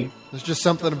suits me. There's just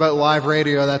something about live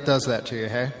radio that does that to you,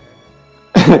 hey?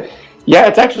 Yeah,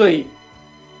 it's actually,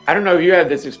 I don't know if you had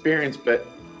this experience, but,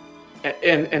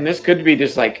 and this could be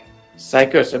just like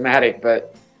psychosomatic,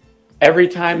 but every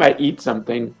time I eat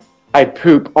something, I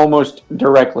poop almost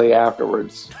directly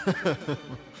afterwards.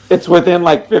 It's within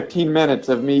like 15 minutes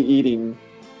of me eating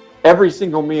every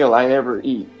single meal I ever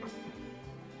eat.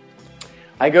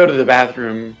 I go to the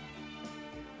bathroom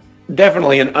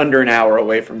definitely under an hour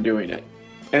away from doing it.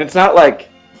 And it's not like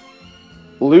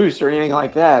loose or anything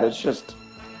like that. It's just,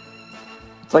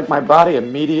 it's like my body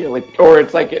immediately, or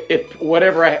it's like it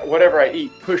whatever I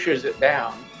eat pushes it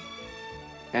down.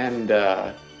 And,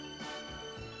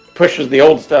 pushes the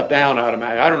old stuff down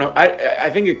automatically. I don't know. I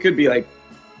think it could be like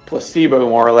placebo,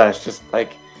 more or less. Just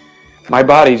like my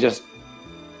body just,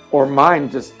 or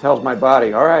mind just tells my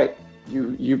body, all right,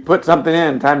 you put something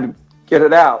in, time to get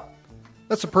it out.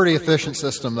 That's a pretty efficient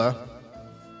system, though.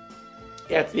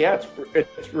 Yeah,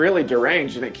 it's really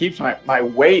deranged, and it keeps my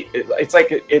weight. It's like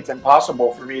it's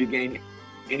impossible for me to gain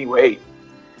any weight.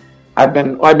 I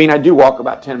do walk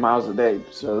about 10 miles a day,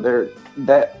 so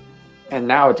and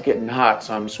now it's getting hot,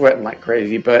 so I'm sweating like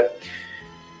crazy. But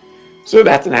so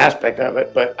that's an aspect of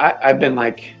it. But I've been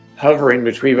like hovering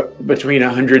between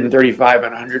 135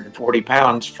 and 140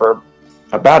 pounds for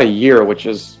about a year, which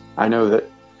is, I know that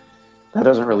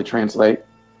doesn't really translate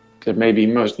to maybe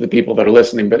most of the people that are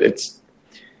listening, but it's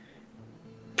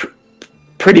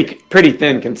pretty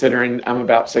thin considering I'm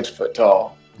about 6 foot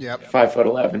tall. Yep.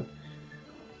 5'11".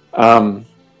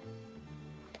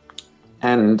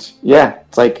 And yeah,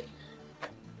 it's like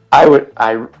I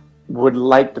would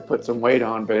like to put some weight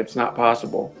on, but it's not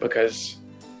possible because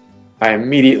I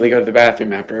immediately go to the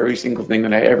bathroom after every single thing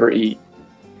that I ever eat.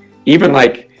 Even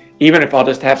if I'll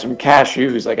just have some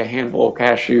cashews, like a handful of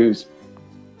cashews,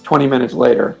 20 minutes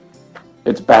later,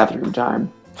 it's bathroom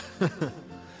time.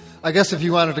 I guess if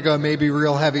you wanted to go maybe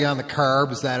real heavy on the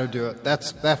carbs, that would do it.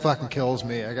 That fucking kills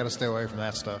me. I got to stay away from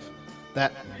that stuff.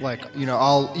 That, like,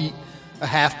 I'll eat a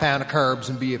half pound of carbs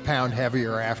and be a pound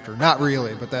heavier after. Not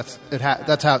really, but that's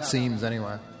how it seems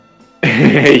anyway.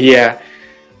 Yeah.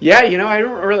 Yeah, I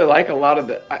don't really like a lot of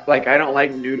the, like, I don't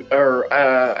like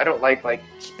I don't like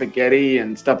spaghetti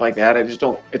and stuff like that. I just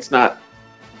don't,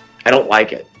 I don't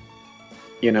like it.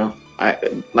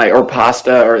 Or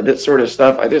pasta or this sort of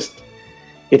stuff.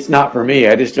 It's not for me.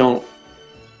 I don't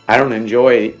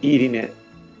enjoy eating it.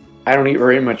 I don't eat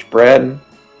very much bread.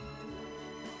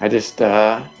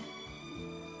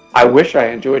 I wish I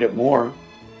enjoyed it more.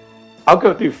 I'll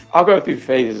go through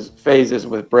phases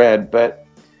with bread, but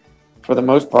for the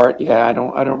most part, yeah, I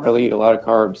don't really eat a lot of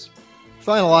carbs. I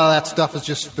find a lot of that stuff is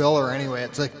just filler anyway.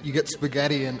 It's like you get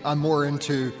spaghetti, and I'm more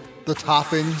into the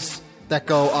toppings that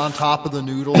go on top of the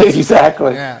noodles.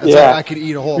 Exactly. Yeah. It's like I could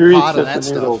eat a whole pot of that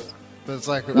noodles. stuff. But it's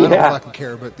like, I don't fucking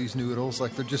care about these noodles.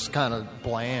 Like, they're just kind of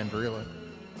bland, really.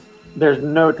 There's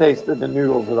no taste to the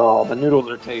noodles at all. The noodles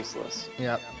are tasteless.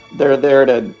 Yep. They're there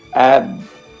to add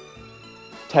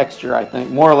texture, I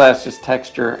think. More or less just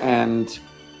texture and,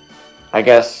 I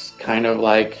guess, kind of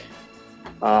like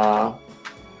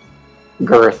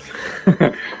girth.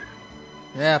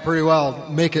 Yeah, pretty well.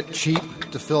 Make it cheap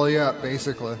to fill you up,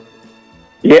 basically.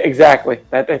 Yeah, exactly.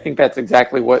 I think that's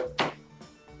exactly what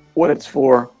it's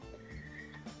for.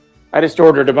 I just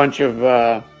ordered a bunch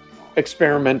of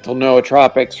experimental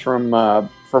nootropics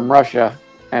from Russia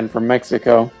and from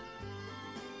Mexico.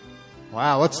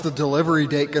 Wow, what's the delivery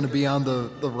date going to be on the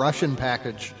Russian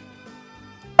package?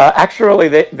 Actually,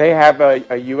 they have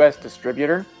a U.S.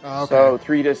 distributor, Oh, okay. so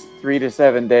 3 to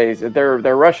 7 days. They're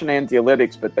Russian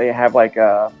anxiolytics, but they have like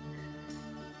an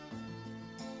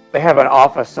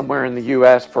office somewhere in the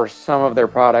U.S. for some of their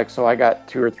products. So I got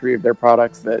 2 or 3 of their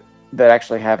products that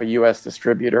actually have a U.S.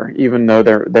 distributor, even though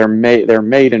they're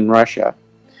made in Russia.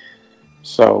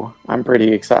 So I'm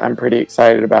pretty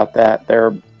excited about that.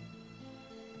 They're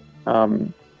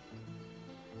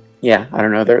yeah, I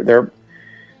don't know. They're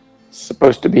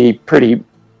supposed to be pretty.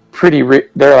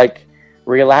 They're like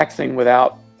relaxing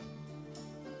without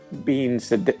being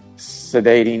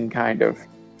sedating, kind of.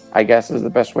 I guess is the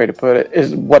best way to put it.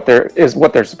 Is what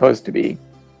they're supposed to be.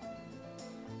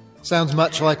 Sounds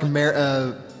much like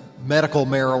medical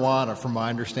marijuana, from my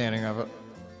understanding of it.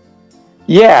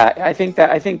 Yeah, I think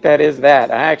that is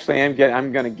that. I actually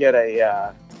I'm going to get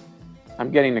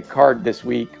I'm getting a card this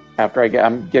week after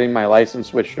I'm getting my license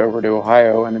switched over to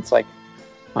Ohio, and it's like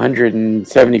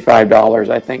 $175,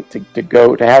 I think, to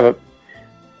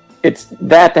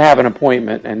have an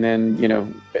appointment, and then, you know,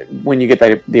 when you get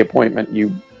the appointment,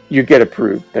 you get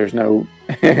approved. There's no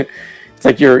it's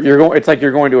like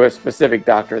you're going to a specific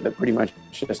doctor that pretty much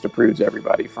just approves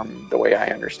everybody, from the way I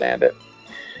understand it.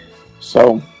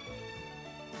 So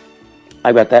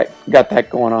I got that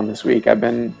going on this week. I've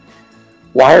been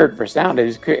wired for sound.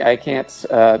 I can't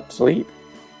sleep.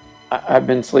 I've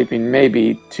been sleeping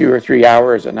maybe 2 or 3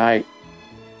 hours a night.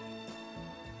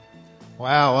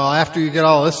 Wow. Well, after you get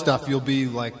all this stuff, you'll be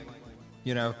like,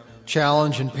 you know,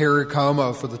 challenging Perry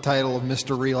Como for the title of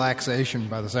Mr. Relaxation,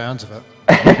 by the sounds of it.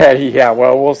 Yeah.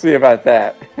 Well, we'll see about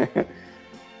that.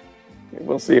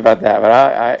 We'll see about that.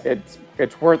 But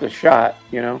it's worth a shot,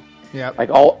 you know. Yeah. Like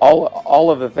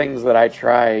all of the things that I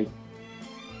try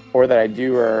or that I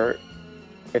do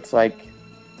it's like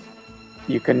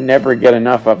you can never get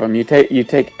enough of them. You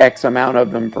take X amount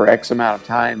of them for X amount of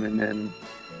time, and then,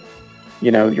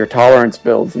 you know, your tolerance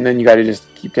builds, and then you got to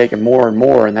just keep taking more and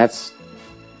more, and that's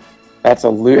a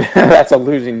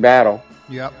losing battle.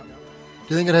 Yep.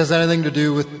 Do you think it has anything to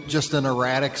do with just an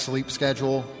erratic sleep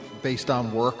schedule based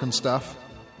on work and stuff?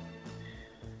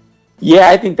 Yeah,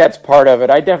 I think that's part of it.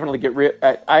 I definitely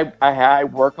I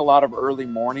work a lot of early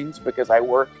mornings because I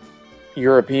work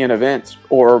European events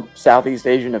or Southeast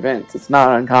Asian events. It's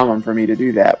not uncommon for me to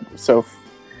do that. So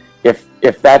if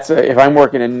I'm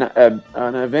working in an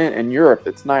event in Europe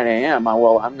that's 9 a.m., I'm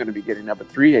going to be getting up at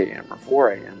 3 a.m. or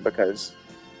 4 a.m. because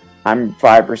I'm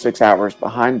 5 or 6 hours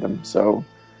behind them. So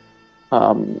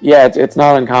yeah, it's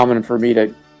not uncommon for me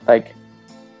to like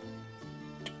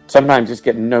sometimes just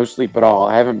get no sleep at all.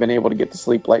 I haven't been able to get to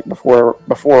sleep like before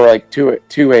like 2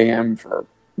 a.m. for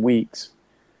weeks.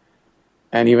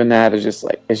 And even that is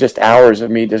it's just hours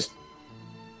of me just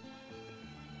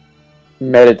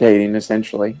meditating,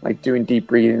 essentially, like doing deep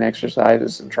breathing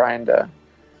exercises and trying to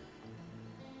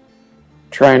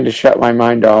shut my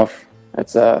mind off.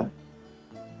 That's a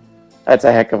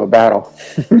heck of a battle.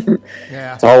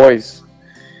 Yeah. It's always,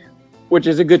 which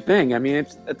is a good thing. I mean,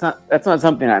 that's not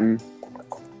something I'm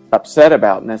upset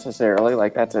about necessarily.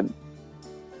 Like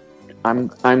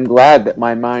I'm glad that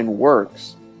my mind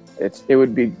works. It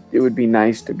would be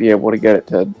nice to be able to get it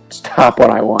to stop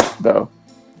when I want, though.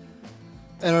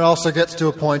 And it also gets to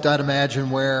a point, I'd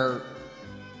imagine, where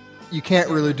you can't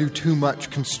really do too much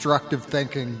constructive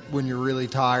thinking when you're really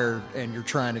tired and you're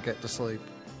trying to get to sleep.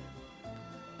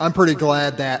 I'm pretty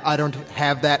glad that I don't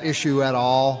have that issue at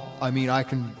all. I mean,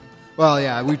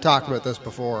 we've talked about this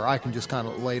before. I can just kind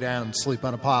of lay down and sleep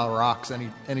on a pile of rocks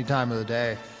any time of the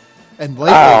day. And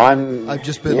lately, I've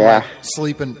just been like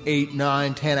sleeping 8,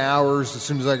 9, 10 hours as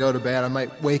soon as I go to bed. I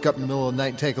might wake up in the middle of the night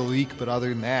and take a leak, but other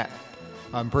than that,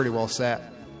 I'm pretty well set.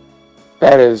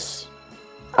 That is,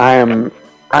 I'm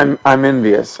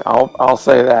envious. I'll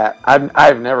say that.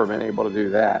 I've never been able to do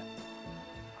that.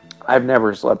 I've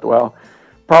never slept well.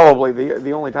 Probably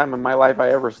the only time in my life I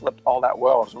ever slept all that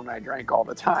well is when I drank all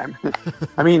the time.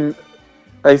 I mean,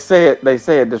 they say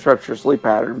it disrupts your sleep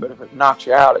pattern, but if it knocks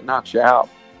you out, it knocks you out.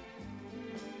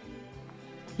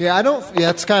 Yeah,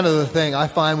 that's kind of the thing. I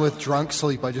find with drunk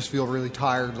sleep, I just feel really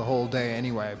tired the whole day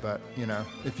anyway. But, you know,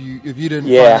 if you didn't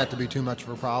find that to be too much of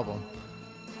a problem.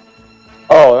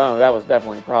 Oh, no, that was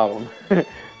definitely a problem.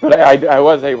 But I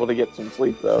was able to get some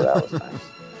sleep, though. That was nice.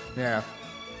 Yeah.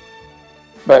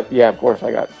 But, yeah, of course,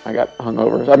 I got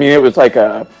hungovers. I mean, it was like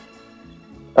a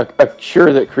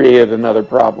cure that created another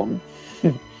problem.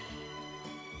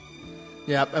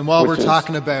 Yeah, and while we're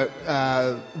talking about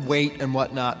weight and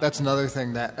whatnot, that's another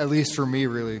thing that, at least for me,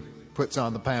 really puts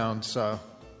on the pounds. So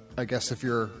I guess if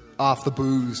you're off the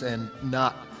booze and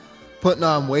not putting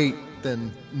on weight,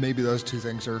 then maybe those two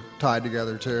things are tied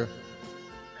together too.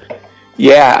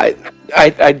 Yeah, I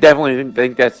definitely didn't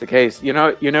think that's the case. You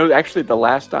know, actually the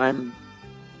last time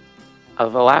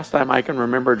I can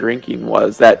remember drinking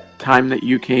was that time that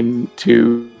you came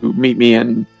to meet me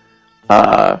in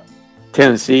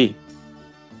Tennessee.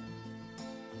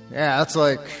 Yeah, that's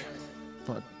like,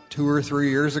 what, 2 or 3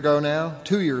 years ago now?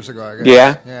 2 years ago, I guess.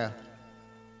 Yeah. Yeah.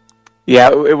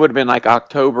 Yeah, it would have been like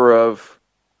October of,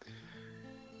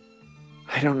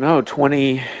 I don't know,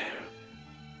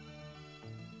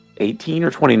 2018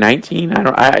 or 2019.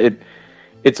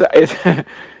 It's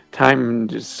time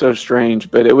is so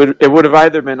strange, but it would have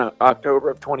either been October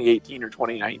of 2018 or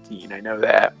 2019. I know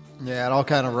that. Yeah, it all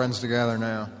kind of runs together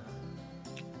now.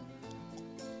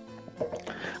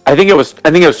 I think it was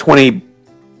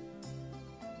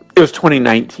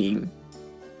 2019.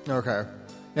 Okay.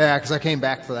 Yeah, because I came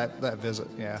back for that visit.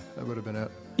 Yeah, that would have been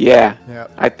it. Yeah. Yeah.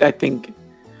 I think,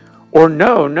 or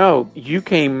no, you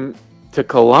came to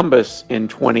Columbus in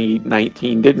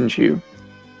 2019, didn't you?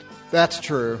 That's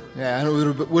true. Yeah, and it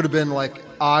would have been like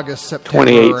August, September,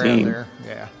 2018. around there.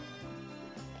 Yeah.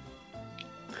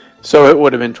 So it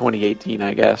would have been 2018,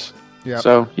 I guess. Yeah.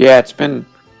 So yeah, it's been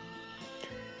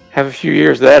have a few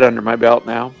years of that under my belt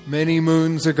now. Many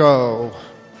moons ago.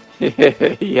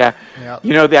 Yeah. Yep.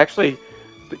 You know,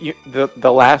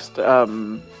 the last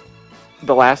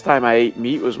time I ate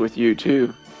meat was with you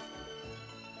too.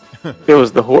 It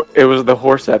was the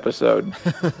horse episode.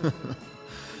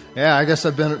 Yeah, I guess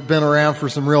I've been around for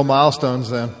some real milestones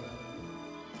then.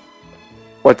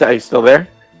 What? Are you still there?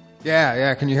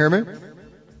 Yeah. Can you hear me?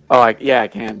 Oh, I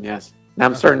can. Yes. Now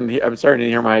I'm starting to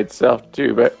hear myself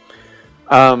too. But,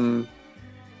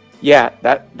 yeah,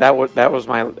 that was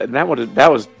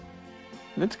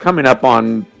it's coming up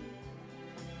on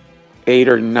 8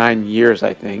 or 9 years,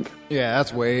 I think. Yeah,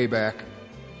 that's way back.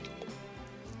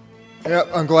 Yep,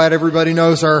 I'm glad everybody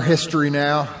knows our history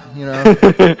now. You know,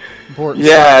 important.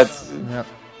 Yeah, stuff.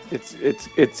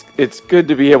 it's good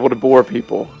to be able to bore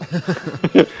people.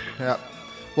 Yep.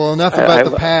 Well, enough about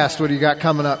the past. What do you got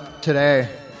coming up today?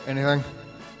 Anything?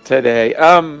 Today,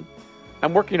 I'm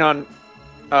working on.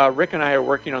 Rick and I are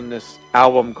working on this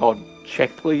album called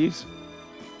Check Please,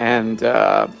 and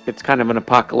it's kind of an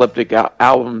apocalyptic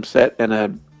album set in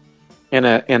a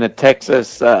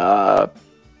Texas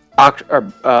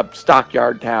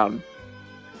stockyard town,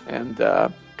 and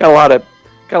got a lot of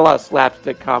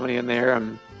slapstick comedy in there.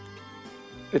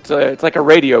 It's like a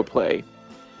radio play.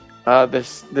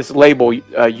 This label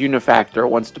Unifactor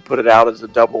wants to put it out as a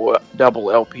double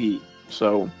LP,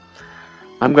 so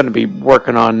I'm going to be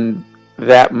working on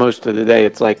that most of the day.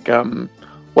 It's like,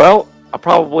 well, I'll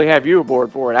probably have you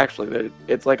aboard for it. Actually,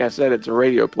 it's like I said, it's a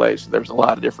radio play, so there's a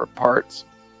lot of different parts,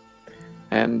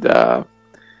 and God's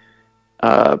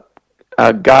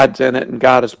in it, and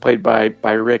God is played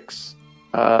by Rick's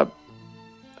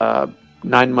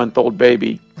 9-month-old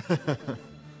baby.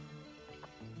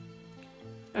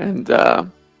 And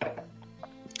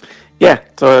yeah,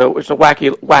 so it's a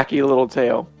wacky little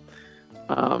tale.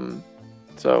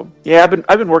 So yeah, I've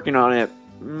been working on it.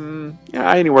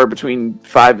 Anywhere between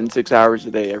 5 and 6 hours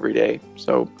a day every day.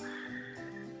 So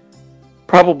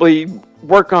probably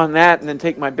work on that and then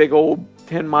take my big old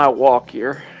 10-mile walk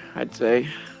here, I'd say.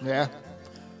 Yeah.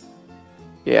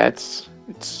 Yeah, it's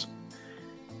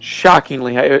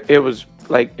shockingly. It was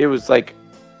like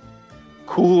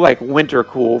cool, like winter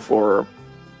cool for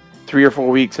 3 or 4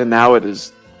 weeks, and now it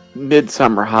is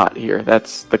midsummer hot here.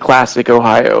 That's the classic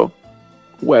Ohio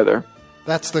weather.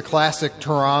 That's the classic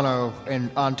Toronto and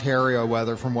Ontario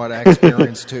weather from what I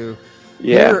experienced too.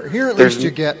 Yeah. Here at least you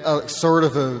get a sort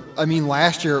of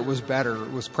last year it was better.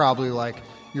 It was probably like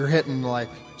you're hitting like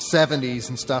 70s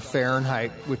and stuff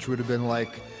Fahrenheit, which would have been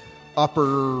like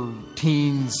upper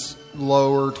teens,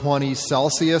 lower 20s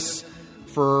Celsius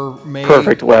for May.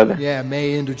 Perfect weather. Yeah,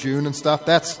 May into June and stuff.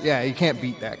 You can't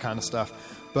beat that kind of stuff.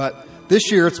 But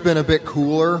this year it's been a bit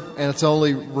cooler, and it's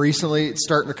only recently it's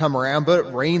starting to come around, but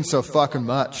it rains so fucking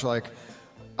much. Like,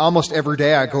 almost every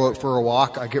day I go out for a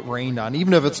walk, I get rained on,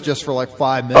 even if it's just for like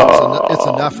 5 minutes. It's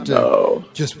enough to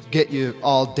just get you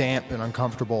all damp and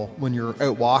uncomfortable when you're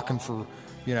out walking for,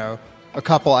 a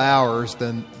couple hours.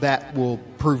 Then that will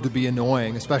prove to be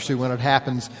annoying, especially when it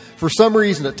happens. For some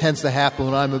reason, it tends to happen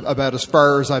when I'm about as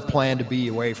far as I plan to be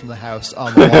away from the house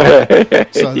on the walk.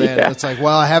 So then it's like,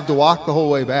 well, I have to walk the whole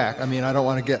way back. I mean, I don't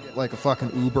want to get like a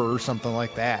fucking Uber or something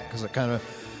like that, because it kind of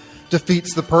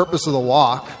defeats the purpose of the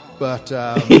walk. But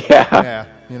so you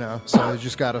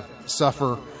just got to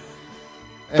suffer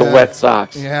the wet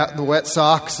socks. Yeah, the wet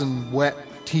socks and wet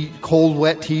cold,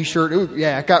 wet T-shirt.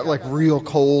 It got like real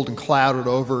cold and clouded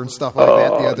over and stuff like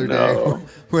that the other day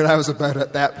when I was about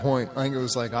at that point. I think it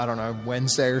was like, I don't know,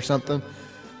 Wednesday or something.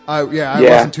 I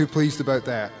wasn't too pleased about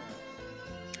that.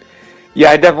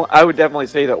 Yeah, I would definitely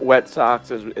say that wet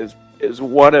socks is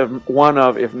one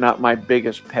of, if not my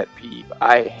biggest pet peeve.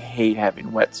 I hate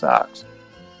having wet socks.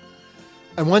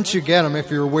 And once you get them, if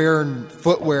you're wearing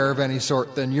footwear of any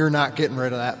sort, then you're not getting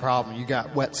rid of that problem. You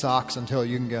got wet socks until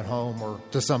you can get home or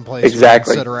to some place where you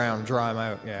can sit around and dry them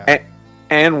out. Yeah,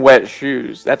 and wet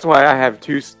shoes. That's why I have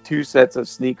two sets of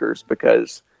sneakers,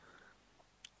 because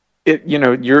if you're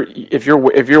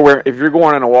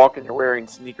going on a walk and you're wearing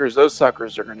sneakers, those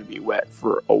suckers are going to be wet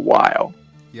for a while.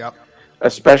 Yep.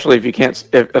 Especially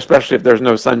if there's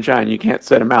no sunshine, you can't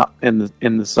set them out in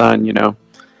the sun.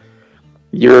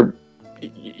 You're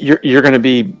going to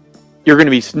be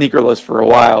sneakerless for a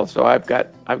while. So I've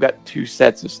got two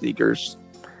sets of sneakers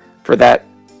for that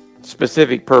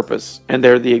specific purpose, and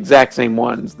they're the exact same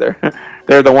ones. They're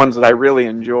the ones that I really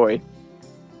enjoy.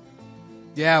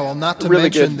 Yeah, well, not to really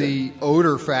mention the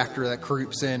odor factor that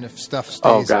creeps in if stuff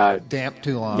stays damp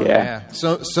too long. Yeah.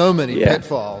 So many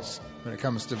pitfalls when it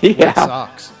comes to wet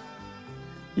socks.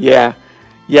 Yeah.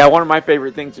 Yeah, one of my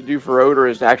favorite things to do for odor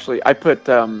is actually I put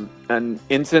an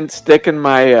incense stick in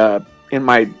my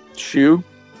shoe,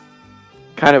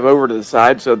 kind of over to the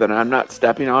side so that I'm not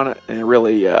stepping on it, and it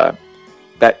really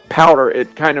that powder,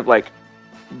 it kind of like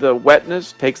the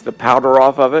wetness takes the powder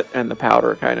off of it, and the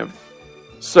powder kind of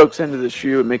soaks into the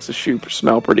shoe. It makes the shoe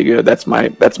smell pretty good. That's my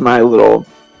little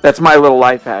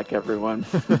life hack, everyone.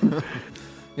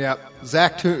 Yeah,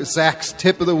 Zach's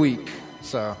tip of the week.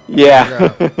 So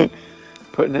yeah.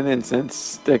 Putting an incense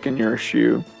stick in your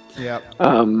shoe. Yeah.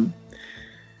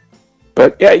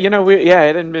 But yeah,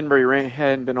 it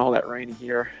hadn't been all that rainy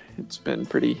here. It's been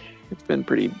pretty.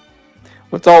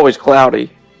 Well, it's always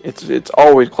cloudy. It's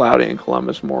always cloudy in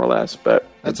Columbus, more or less. But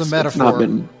that's a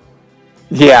metaphor.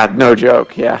 Yeah, no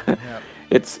joke. Yeah.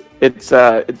 It's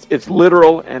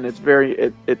literal, and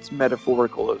it's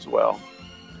metaphorical as well.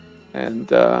 And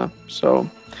so,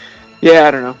 yeah,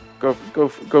 I don't know.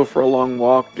 Go for a long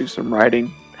walk, do some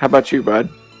riding. How about you, bud?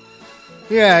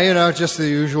 Yeah, just the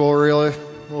usual, really.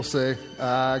 We'll see.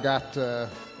 I got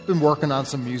been working on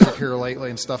some music here lately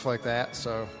and stuff like that,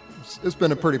 so it's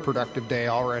been a pretty productive day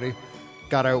already.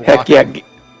 Got out walking. Heck yeah,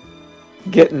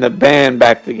 getting the band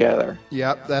back together.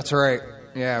 Yep, that's right.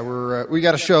 Yeah, we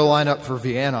got a show lined up for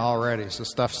Vienna already, so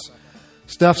stuff's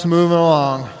moving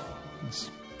along.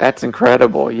 That's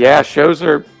incredible. Yeah, shows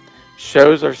are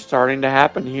starting to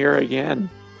happen here again.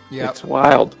 Yep. It's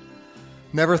wild.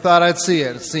 Never thought I'd see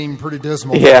it. It seemed pretty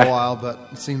dismal for a while, but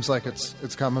it seems like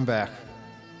it's coming back.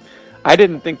 I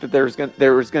didn't think that there was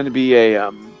going to be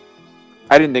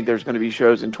I didn't think there was going to be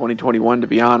shows in 2021, to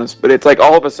be honest. But it's like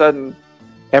all of a sudden,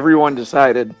 everyone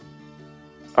decided,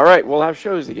 all right, we'll have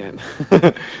shows again.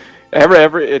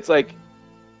 It's like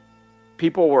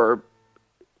people were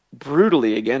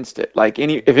brutally against it. Like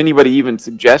if anybody even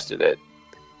suggested it,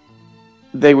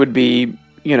 they would be,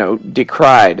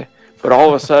 decried. But all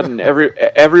of a sudden,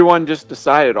 everyone just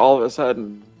decided. All of a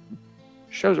sudden,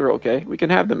 shows are okay. We can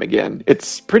have them again.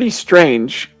 It's pretty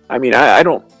strange. I mean, I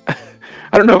don't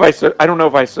know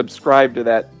if I subscribe to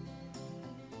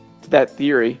that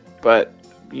theory, but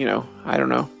I don't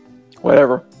know.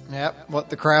 Whatever. Yep. What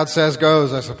the crowd says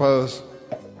goes, I suppose.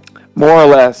 More or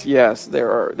less, yes.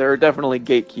 There are definitely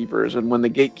gatekeepers, and when the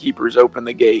gatekeepers open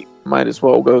the gate, might as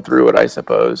well go through it, I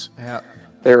suppose. Yeah.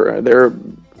 They're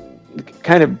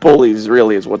kind of bullies,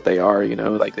 really, is what they are.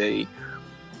 Like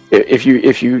if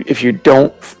you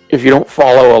don't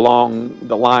follow along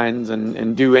the lines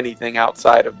and do anything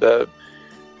outside of the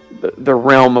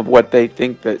realm of what they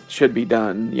think that should be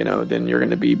done, then you're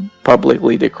going to be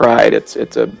publicly decried. It's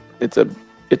a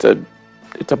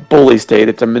bully state.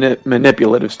 It's a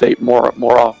manipulative state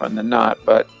more often than not.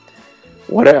 But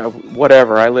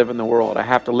whatever. I live in the world. I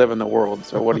have to live in the world.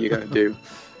 So what are you going to do?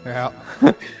 Yeah.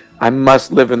 I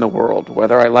must live in the world,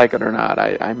 whether I like it or not.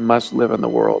 I must live in the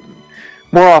world.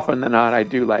 More often than not, I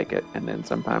do like it, and then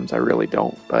sometimes I really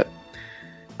don't. But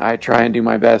I try and do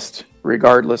my best,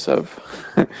 regardless of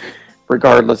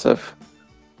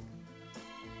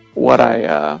what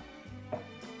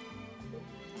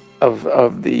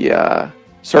of the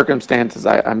circumstances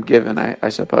I'm given, I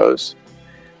suppose.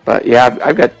 But yeah,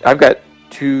 I've got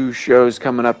two shows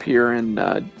coming up here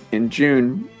in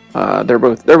June. They're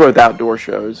both outdoor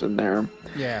shows, and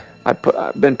I've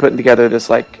been putting together this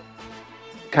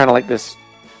kind of like this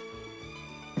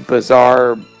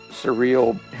bizarre,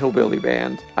 surreal hillbilly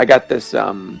band. I got this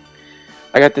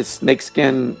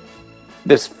snakeskin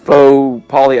this faux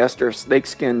polyester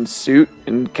snakeskin suit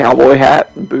and cowboy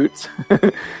hat and boots.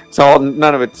 It's all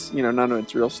none of it's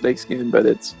real snakeskin, but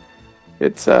it's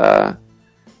that's going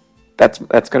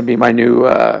to be my new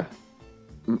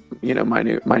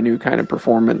my new kind of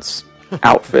performance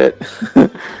outfit.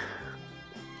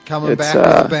 Coming back with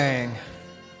a bang.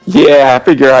 Yeah, I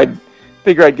figure I'd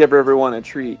give everyone a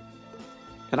treat.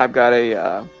 And I've got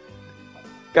a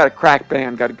crack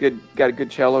band, got a good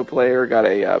cello player, got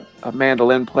a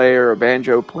mandolin player, a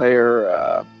banjo player,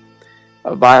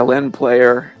 a violin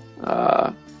player.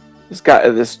 I got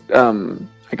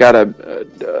a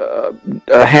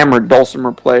hammered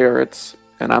dulcimer player.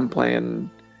 And I'm playing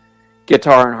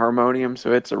guitar and harmonium,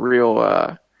 so it's a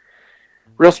real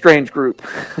strange group.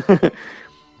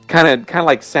 kind of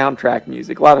like soundtrack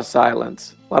music. A lot of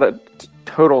silence, a lot of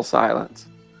total silence.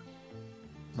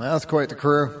 Well, that's quite the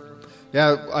crew.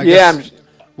 Yeah, I guess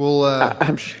we'll.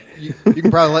 You can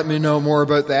probably let me know more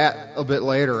about that a bit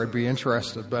later. I'd be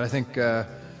interested, but I think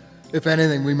if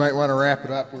anything, we might want to wrap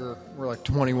it up. We're like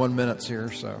 21 minutes here,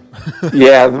 so.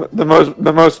 Yeah,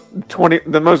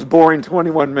 the most boring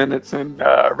 21 minutes in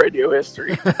radio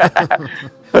history.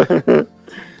 The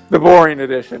boring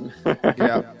edition.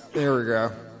 Yeah, there we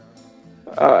go.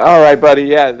 All right, buddy.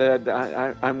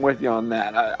 Yeah, I'm with you on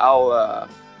that. I'll.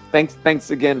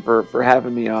 Thanks again for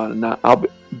having me on, and I'll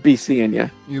be seeing you.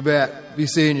 You bet. Be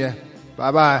seeing you.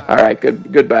 Bye-bye. All right,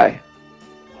 goodbye.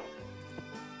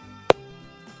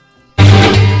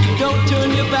 Don't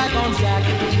turn your back on Zach.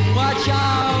 Watch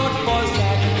out for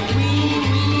Zach.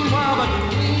 Wee Robert.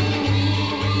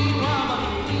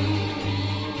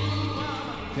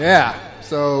 Yeah,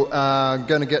 so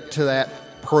going to get to that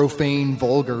profane,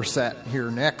 vulgar set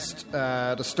here next.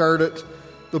 To start it,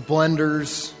 the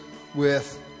Blenders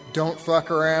with Don't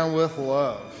Fuck Around with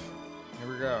Love. Here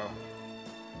we go.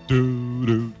 Do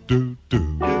do do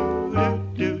do do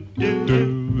do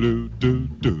do do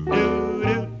do.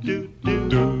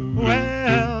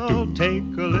 Well,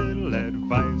 take a little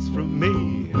advice from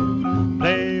me.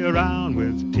 Play around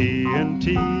with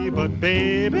TNT, but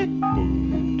baby,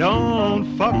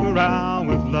 don't fuck around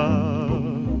with love.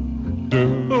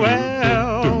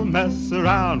 Well, mess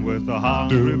around with a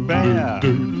hungry bear.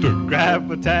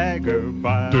 Grab a tiger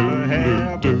by the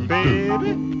hair, but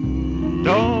baby,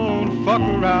 don't fuck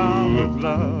around with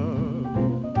love.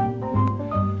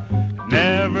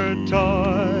 Never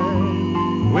toy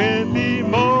with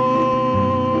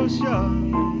emotions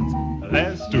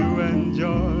lest you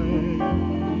enjoy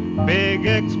big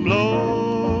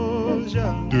explosions.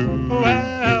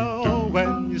 Well,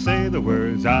 when you say the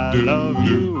words I love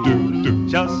you,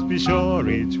 just be sure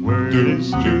each word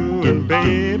is true. And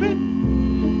baby,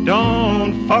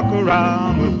 don't fuck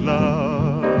around with love.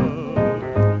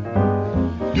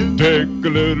 Take a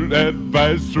little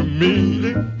advice from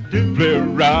me. Play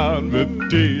around with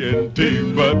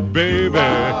TNT, but baby,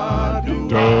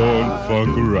 don't fuck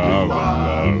around with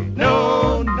love.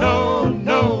 No, no,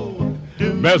 no.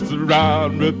 Mess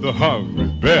around with the hungry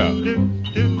bear.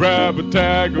 Grab a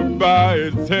tiger by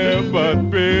its hair, but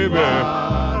baby,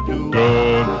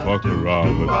 don't fuck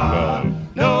around with love.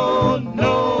 No,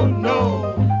 no,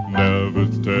 no. Never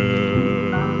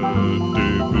stand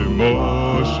deep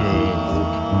emotions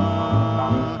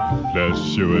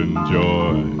lest you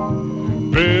enjoy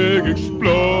big explosions.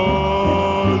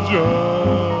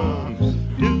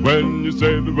 When you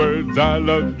say the words I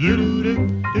love you,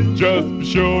 just be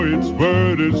sure each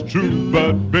word is true.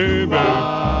 But baby,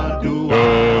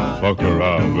 don't fuck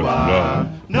around with love.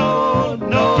 No,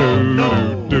 no,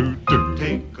 no. Do.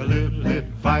 Take a little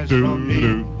advice from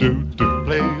me.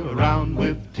 Play around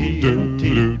with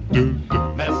TNT.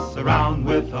 Mess around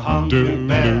with a hungry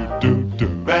bear.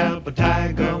 Grab a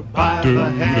tiger by the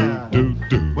hair.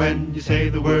 When you say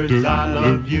the words I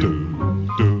love you,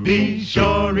 be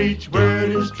sure each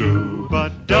word is true.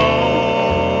 But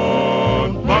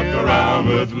don't fuck around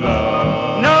with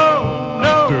love. No,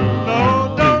 no,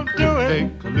 no, don't do it.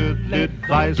 Take a little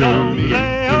advice from me.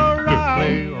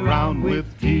 Play around with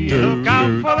TNT. Look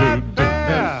out for that bear.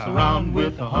 Mess around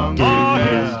with a hungry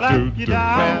bear. Slap you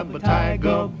down. Grab a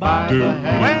tiger by the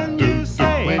hair. When you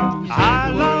say I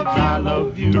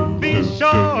love you, be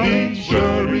sure each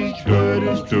word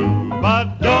is true.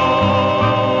 But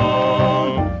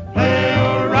don't play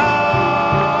around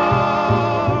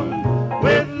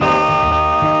with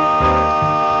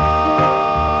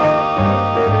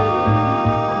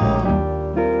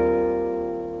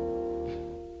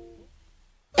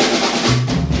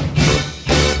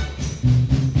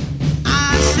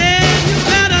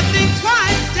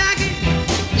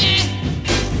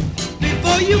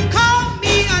You call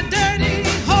me a dirty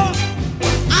whore.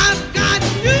 I've got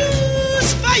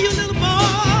news for you, little boy.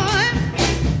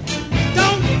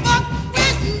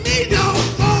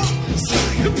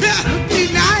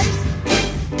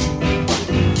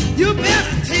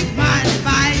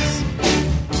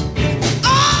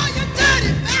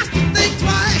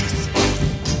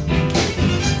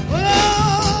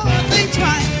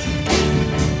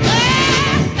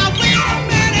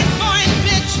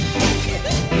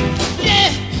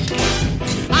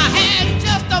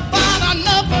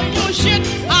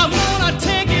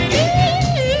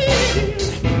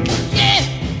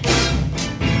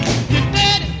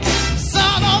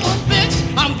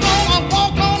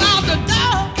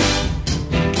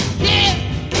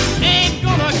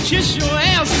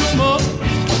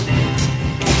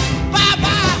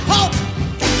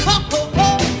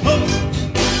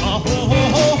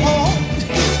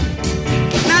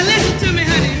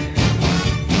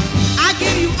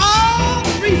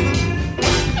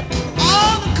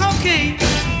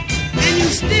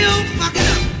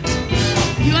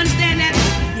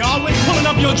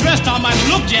 little dressed, I might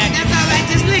look jacked. That's all right,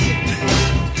 just lick it.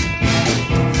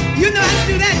 You know how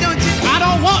to do that, don't you? I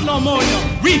don't want no more of your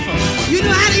reefer. You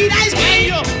know how to eat ice cream? And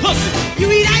your pussy. You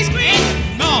eat ice cream?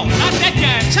 No, not that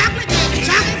kind. Chocolate,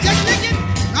 just lick it.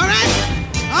 All right?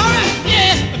 All right.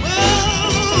 Yeah.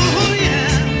 Oh,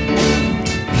 yeah.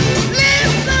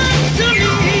 Listen to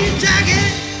me, Jackie.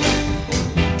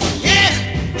 Yeah.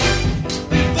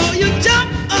 Before you jump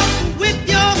up with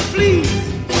your fleas,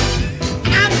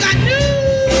 I've got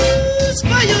news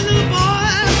for you, little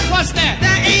boy. What's that?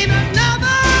 There ain't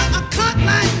another a cut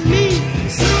like me,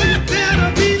 so you better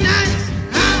be nice.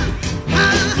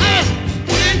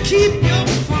 And keep your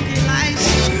funky lice.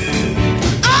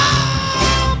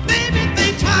 Oh, baby,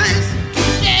 think twice.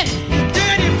 Yeah. You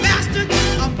dirty bastard.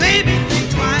 Oh, baby, think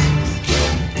twice.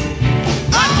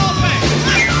 One more thing.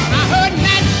 I heard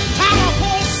Nat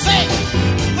Powerful say.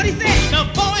 What he say? The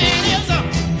boy is a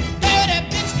dirty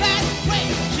bitch that way.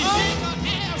 She shake her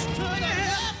ass to the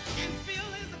left and feel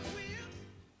is a queer.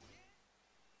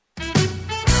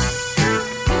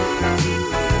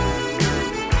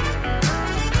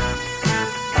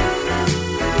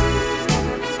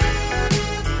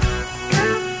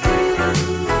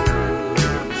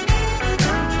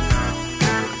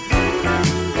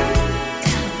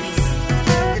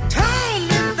 You told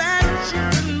me that you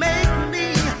could make me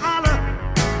holler,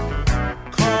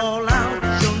 call out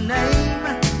your name.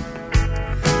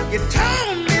 You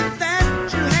told me that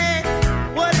you had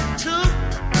what it took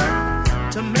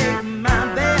to make my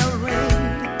bell ring.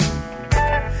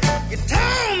 You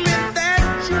told me that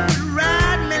you would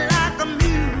ride me like a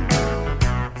mule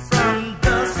from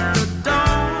dusk to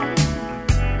dawn,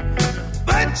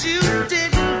 but you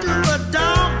didn't do a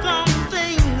doggone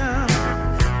thing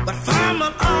but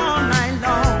fumble all night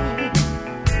long.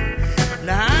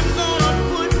 Now I'm gonna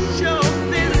put your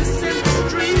business in the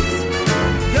streets.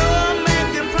 You're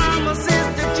making promises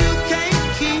that you can't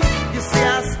keep. You see,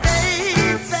 I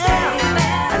stayed there,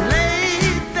 I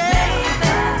laid there,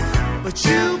 but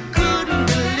you couldn't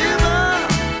deliver.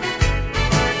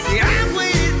 See, I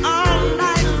waited all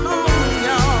night long,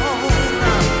 y'all,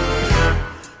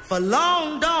 for Long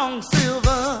Dong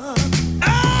Silver.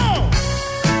 Oh!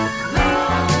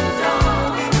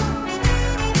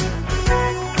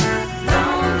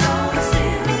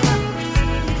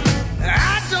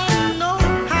 I don't know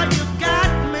how you got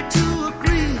me to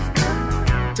agree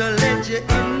to let you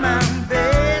in my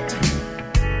bed.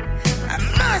 I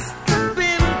must have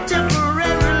been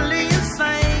temporarily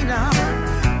insane,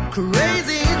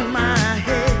 crazy in my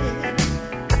head.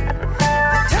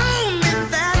 You told me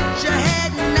that you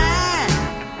had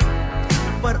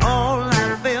 9, but all I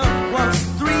felt was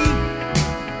 3.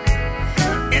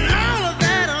 And all of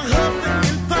that huffing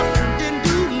and puffing didn't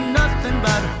do nothing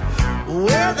but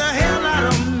wear the hell out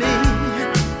of me.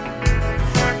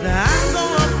 Now I'm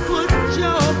gonna put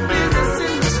your business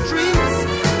in the streets,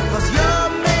 'cause you're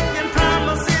making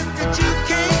promises that you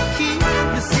can't keep.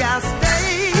 You see, I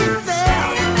stayed there,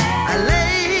 I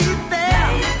laid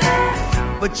there,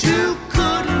 but you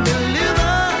couldn't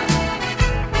deliver.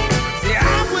 See,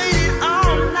 I waited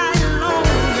all night long,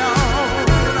 y'all,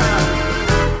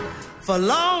 for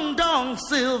Long Dong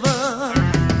Silver.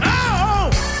 Oh!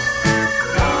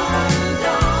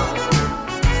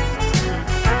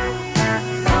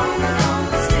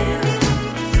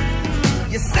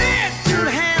 You said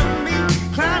you'd have me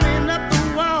climbing up the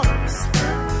walls,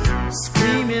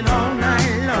 screaming all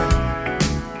night long.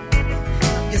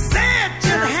 You said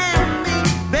you'd have me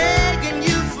begging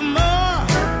you for more,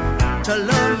 to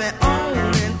love me on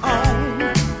and on.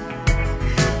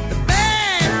 The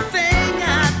bad thing,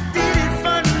 I did it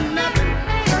for nothing.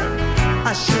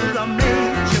 I should have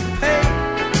made you pay.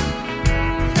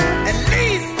 At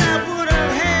least I would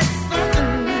have had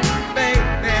something,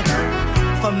 baby,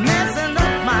 for messing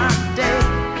up my day.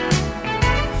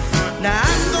 Now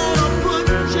I'm gonna put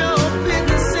your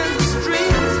business in the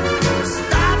streets.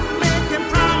 Stop making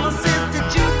promises that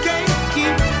you can't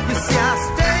keep. You see, I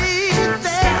stayed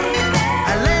there,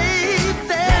 I laid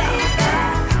there,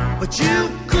 but you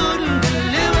couldn't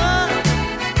deliver.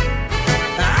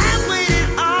 I waited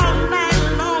all night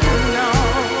long,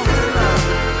 y'all,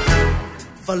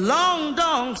 for Long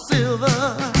Dong Silver.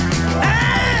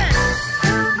 Hey!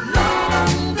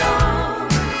 Long Dong.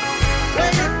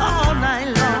 Waited all night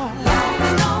long.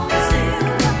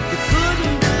 You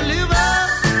couldn't deliver.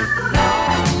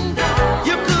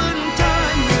 You couldn't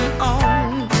turn me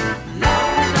on.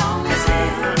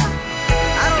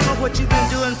 I don't know what you've been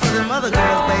doing for them other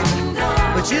girls, baby,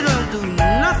 but you don't do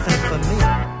nothing for me.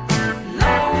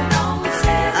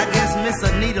 I guess Miss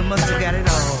Anita must have got it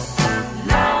all.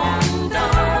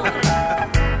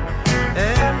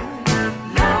 Yeah.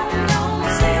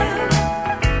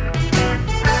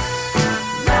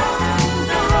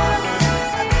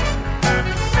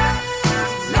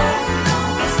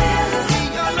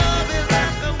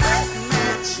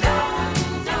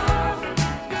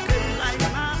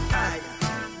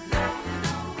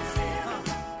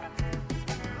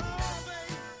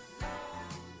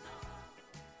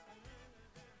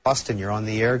 Austin, you're on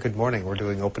the air. Good morning. We're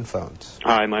doing open phones.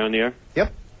 Hi, am I on the air?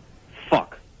 Yep.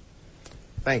 Fuck.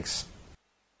 Thanks.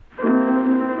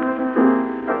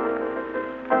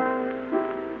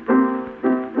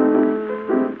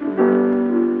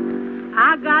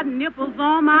 I got nipples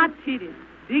on my titties,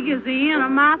 big as the end of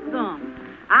my thumb.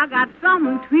 I got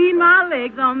something between my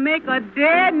legs that'll make a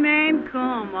dead man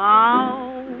come.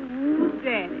 Oh,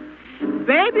 Daddy.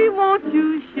 Baby, won't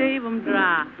you shave 'em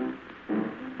dry?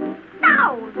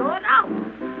 No, no.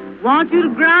 Want you to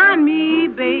grind me,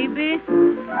 baby.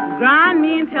 Grind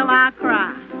me until I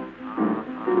cry.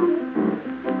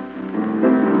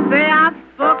 Say I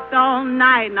fucked all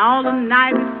night and all the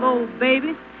night before,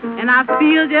 baby. And I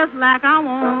feel just like I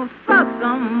want to fuck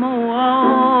some more.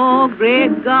 Oh,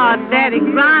 great God, Daddy,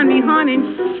 grind me, honey,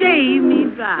 and shave me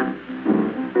dry.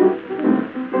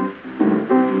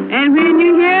 And when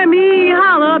you hear me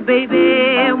holler,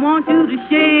 baby, I want you to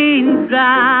shave me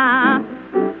dry.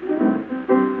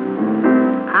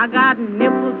 I got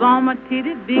nipples on my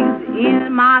titty, big as the end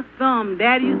of my thumb.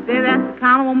 Daddy, you say that's the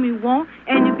kind of woman you want,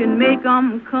 and you can make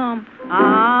 'em come.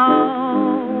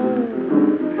 Oh,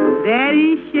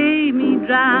 Daddy, shave me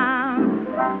dry.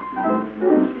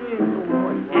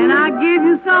 And I give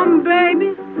you something,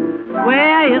 baby,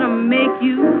 swear it'll make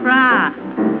you cry.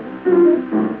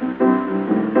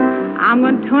 I'm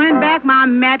gonna turn back my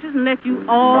mattress and let you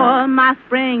oil my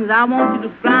springs. I want you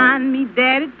to grind me,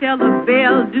 Daddy, till the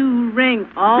bell do ring.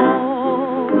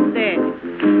 Oh, Daddy,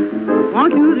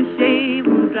 want you to shave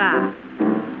 'em dry.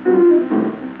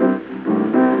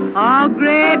 Oh,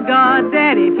 great God,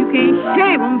 Daddy, if you can't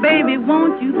shave 'em, baby,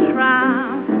 won't you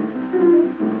try?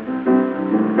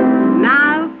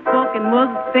 Now, fucking was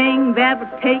a thing that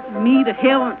would take me to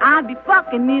heaven. I'd be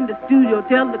fucking in the studio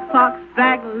till the clock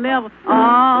strike 11.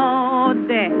 Oh,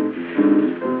 Daddy,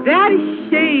 Daddy,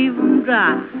 shave 'em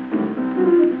dry.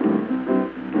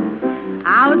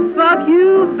 I would fuck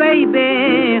you,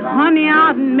 baby, honey,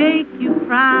 I'd make you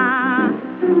cry.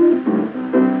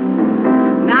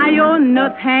 Now your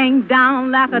nuts hang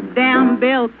down like a damn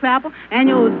bell clapper, and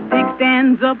your dick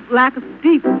stands up like a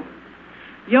steeple.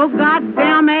 Your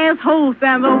goddamn asshole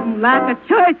stands open like a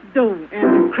church door,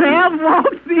 and the crowd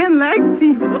walks in like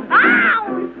people.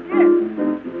 Ow, shit!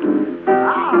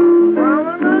 Oh,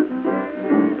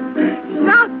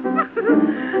 shut!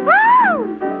 Woo!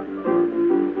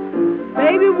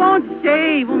 Baby, won't you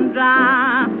shave 'em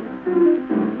dry?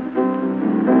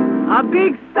 A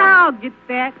big sow gets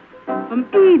that from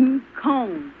eating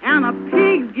corn, and a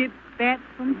pig gets fat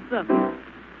from sucking.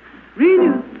 Really,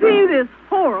 you see this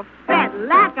whore fat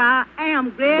like I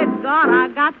am, great God, I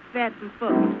got fat from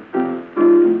fucking.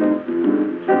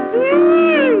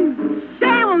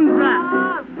 Shave 'em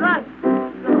dry. Brush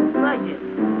it.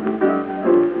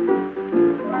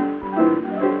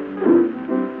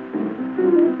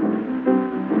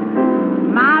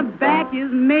 My back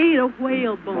is made of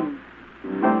whalebone,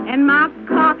 and my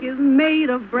cock is made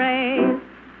of brass,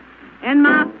 and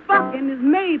my fucking is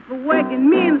made for working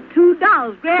men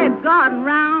 $2, great God, and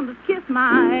round to kiss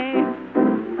my ass.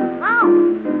 Oh,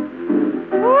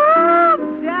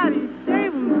 woo, Daddy,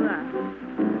 shave 'em dry.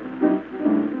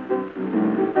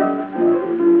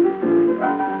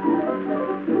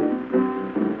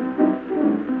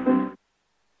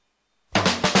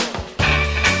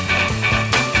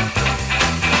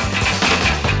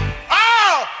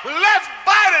 Let's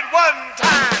bite it one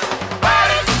time.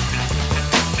 Bite it.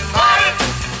 Bite it.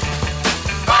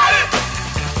 Bite it.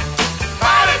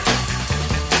 Bite it.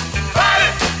 Bite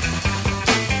it.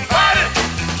 Bite it.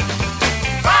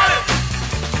 Bite it.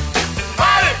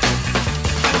 Bite it.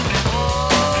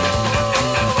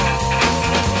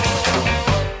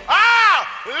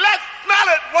 Let's smell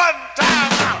it one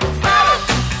time now. Smell it.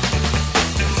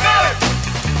 Smell it.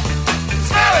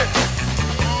 Smell it.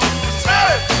 Smell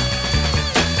it. Smell it!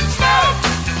 Smell it!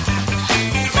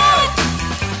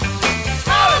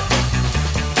 Smell it!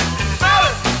 Smell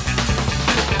it!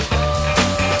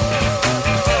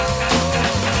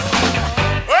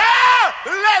 Well,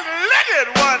 let's lick it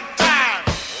one time!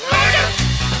 Lick it!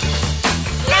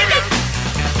 Lick it!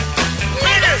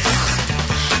 Lick it!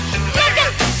 Lick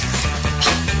it!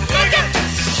 Lick it!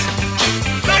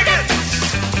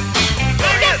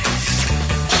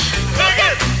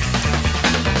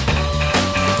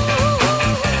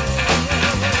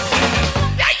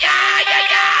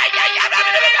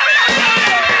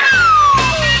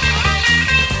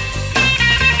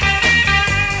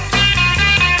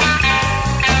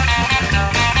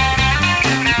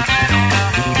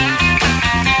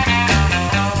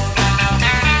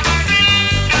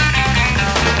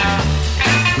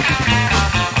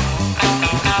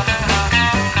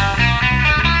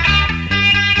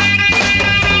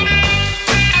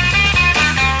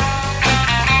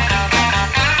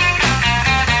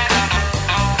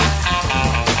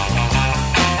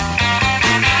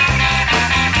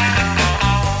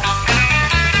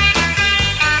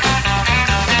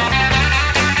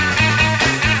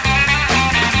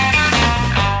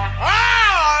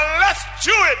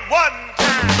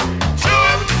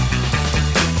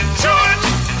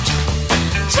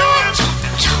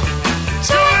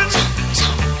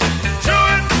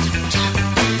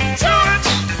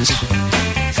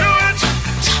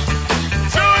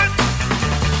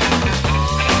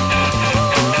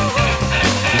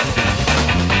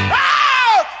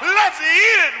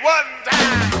 it one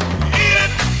time. Eat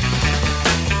it.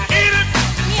 Eat it.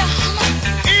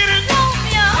 Eat it. Eat it.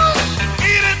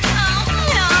 Eat it.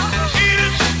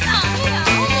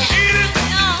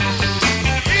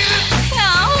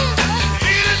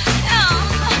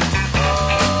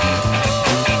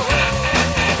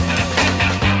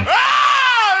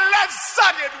 Let's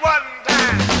suck it one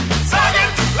time. Suck it,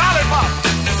 lollipop.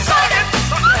 Suck it,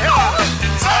 suck the hell out.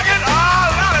 Suck it,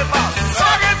 lollipop.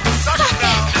 Suck it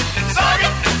down. Suck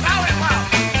it, lollipop.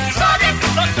 Suck it,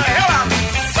 suck the hell out.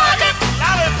 Suck it,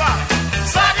 lollipop.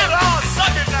 Suck it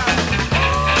suck it down.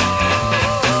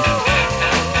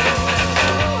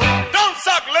 Don't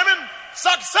suck lemon,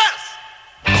 success.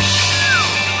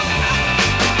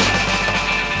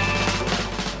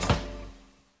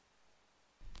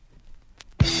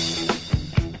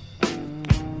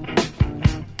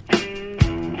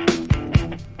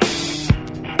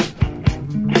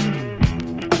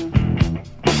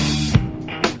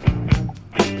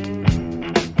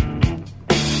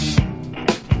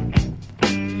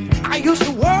 I used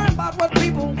to worry about what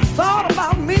people thought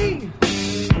about me.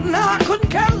 Now I couldn't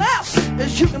care less,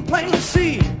 as you can plainly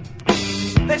see.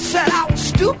 They said I was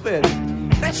stupid.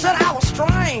 They said I was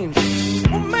strange.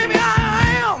 Well, maybe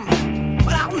I am,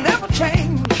 but I'll never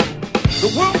change. The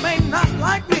world may not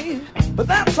like me, but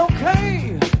that's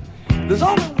okay. There's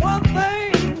only one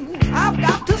thing I've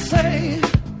got to say.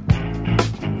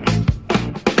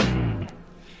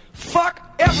 Fuck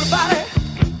everybody.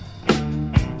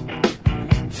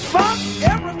 Fuck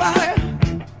everybody.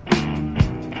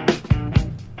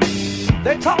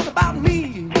 They talked about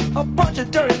me, a bunch of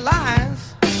dirty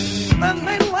lies. Then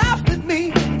they laughed at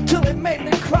me till it made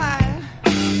me cry.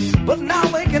 But now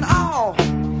they can all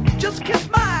just kiss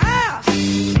my ass.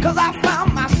 Cause I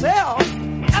found myself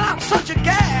and I'm such a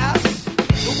gas.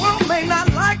 The world may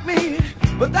not like me,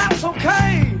 but that's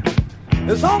okay.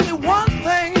 There's only one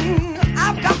thing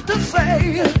I've got to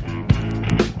say.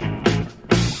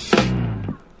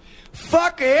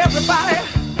 Fuck everybody.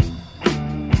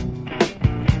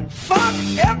 Fuck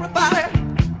everybody.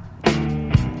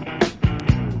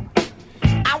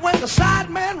 I went the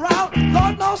sideman route,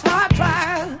 Lord knows how I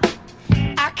tried.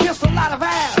 I kissed a lot of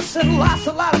ass and lost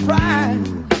a lot of pride.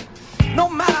 No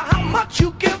matter how much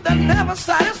you give, they're never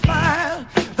satisfied.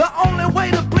 The only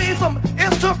way to please them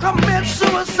is to commit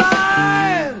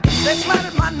suicide. They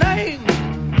slandered my name,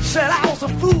 said I was a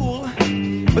fool,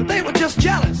 but they were just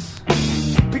jealous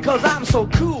because I'm so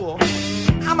cool.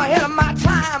 I'm ahead of my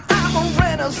time, I'm a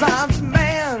Renaissance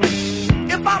man.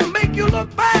 If I make you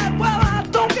look bad, well, I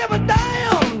don't give a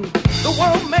damn. The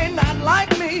world may not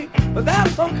like me, but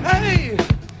that's okay.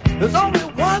 There's only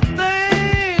one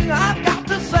thing I've got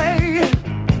to say.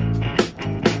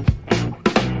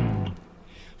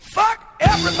 Fuck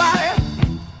everybody.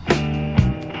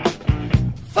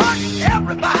 Fuck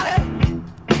everybody.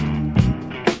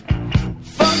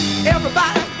 Fuck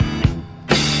everybody.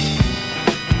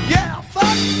 Yeah,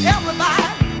 fuck everybody.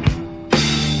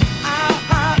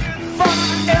 Fuck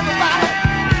everybody.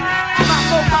 And my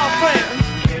so-called friends.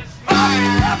 Fuck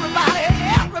everybody,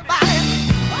 everybody.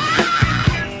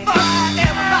 Fuck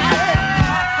everybody.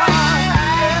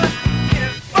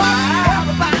 Fuck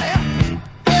everybody.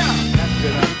 Yeah, that's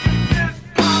good, huh?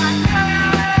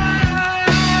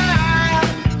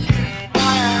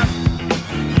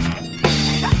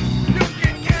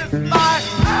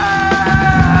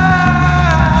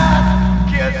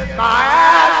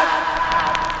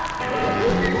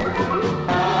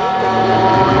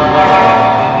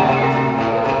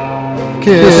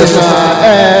 Kiss my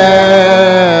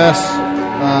ass.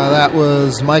 That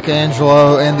was Mike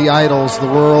Angelo and the Idols. The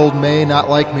world may not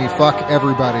like me. Fuck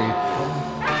everybody.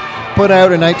 Put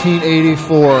out in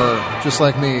 1984, just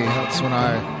like me. That's when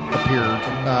I appeared.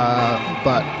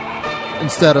 But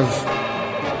instead of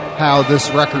how this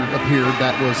record appeared,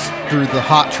 that was through the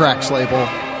Hot Tracks label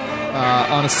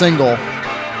on a single.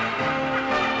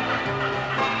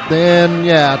 Then,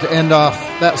 yeah, to end off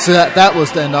that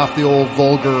was to end off the old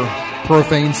vulgar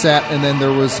profane set, and then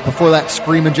there was before that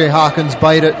Screamin' Jay Hawkins'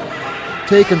 Bite It,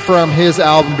 taken from his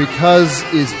album Because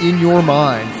Is In Your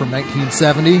Mind from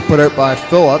 1970, put out by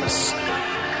Philips.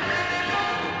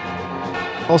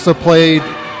 Also played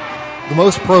the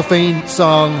most profane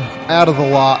song out of the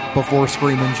lot before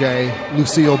Screamin' Jay,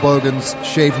 Lucille Bogan's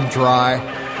Shave 'Em Dry,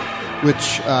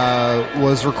 which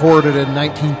was recorded in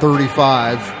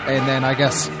 1935, and then I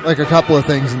guess like a couple of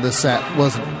things in this set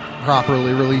wasn't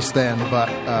properly released then, but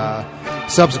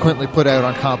subsequently put out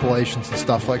on compilations and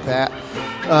stuff like that.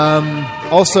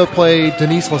 Also played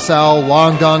Denise LaSalle,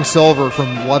 Long Dong Silver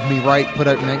from Love Me Right, put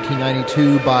out in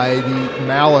 1992 by the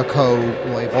Malaco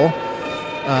label.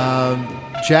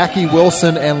 Jackie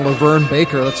Wilson and Laverne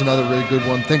Baker. That's another really good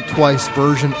one. Think Twice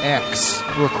version X,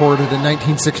 recorded in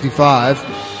 1965.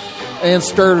 And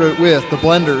started with the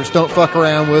Blenders, Don't Fuck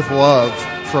Around With Love,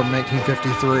 from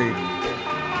 1953.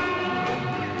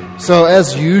 So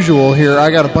as usual here,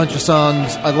 I got a bunch of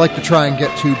songs I'd like to try and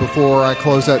get to before I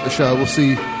close out the show. We'll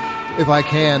see if I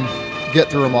can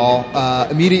get through them all.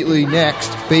 Immediately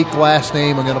next, Fake Last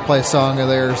Name, I'm going to play a song of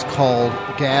theirs called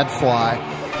Gadfly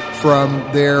from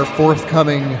their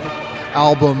forthcoming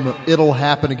album, It'll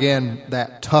Happen Again,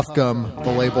 that Tough Gum,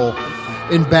 the label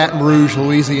in Baton Rouge,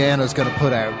 Louisiana, is going to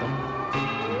put out.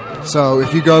 So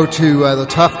if you go to the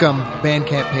Tough Gum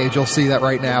Bandcamp page, you'll see that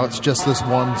right now. It's just this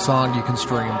one song you can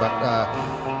stream. But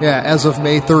yeah, as of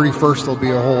May 31st, there'll be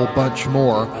a whole bunch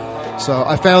more. So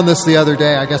I found this the other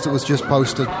day. I guess it was just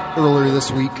posted earlier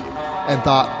this week, and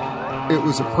thought it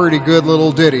was a pretty good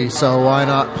little ditty, so why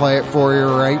not play it for you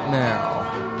right now?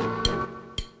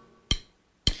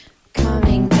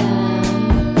 Coming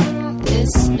down,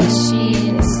 this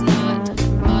machine's not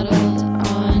modeled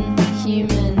on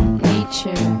human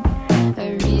nature.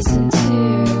 A reason to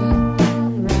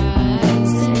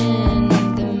rise in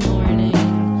the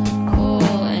morning, coal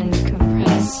and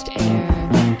compressed air,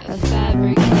 a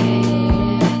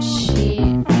fabricated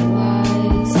sheet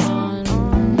lies on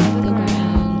the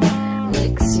ground,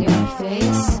 licks your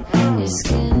face, your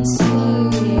skin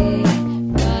slowly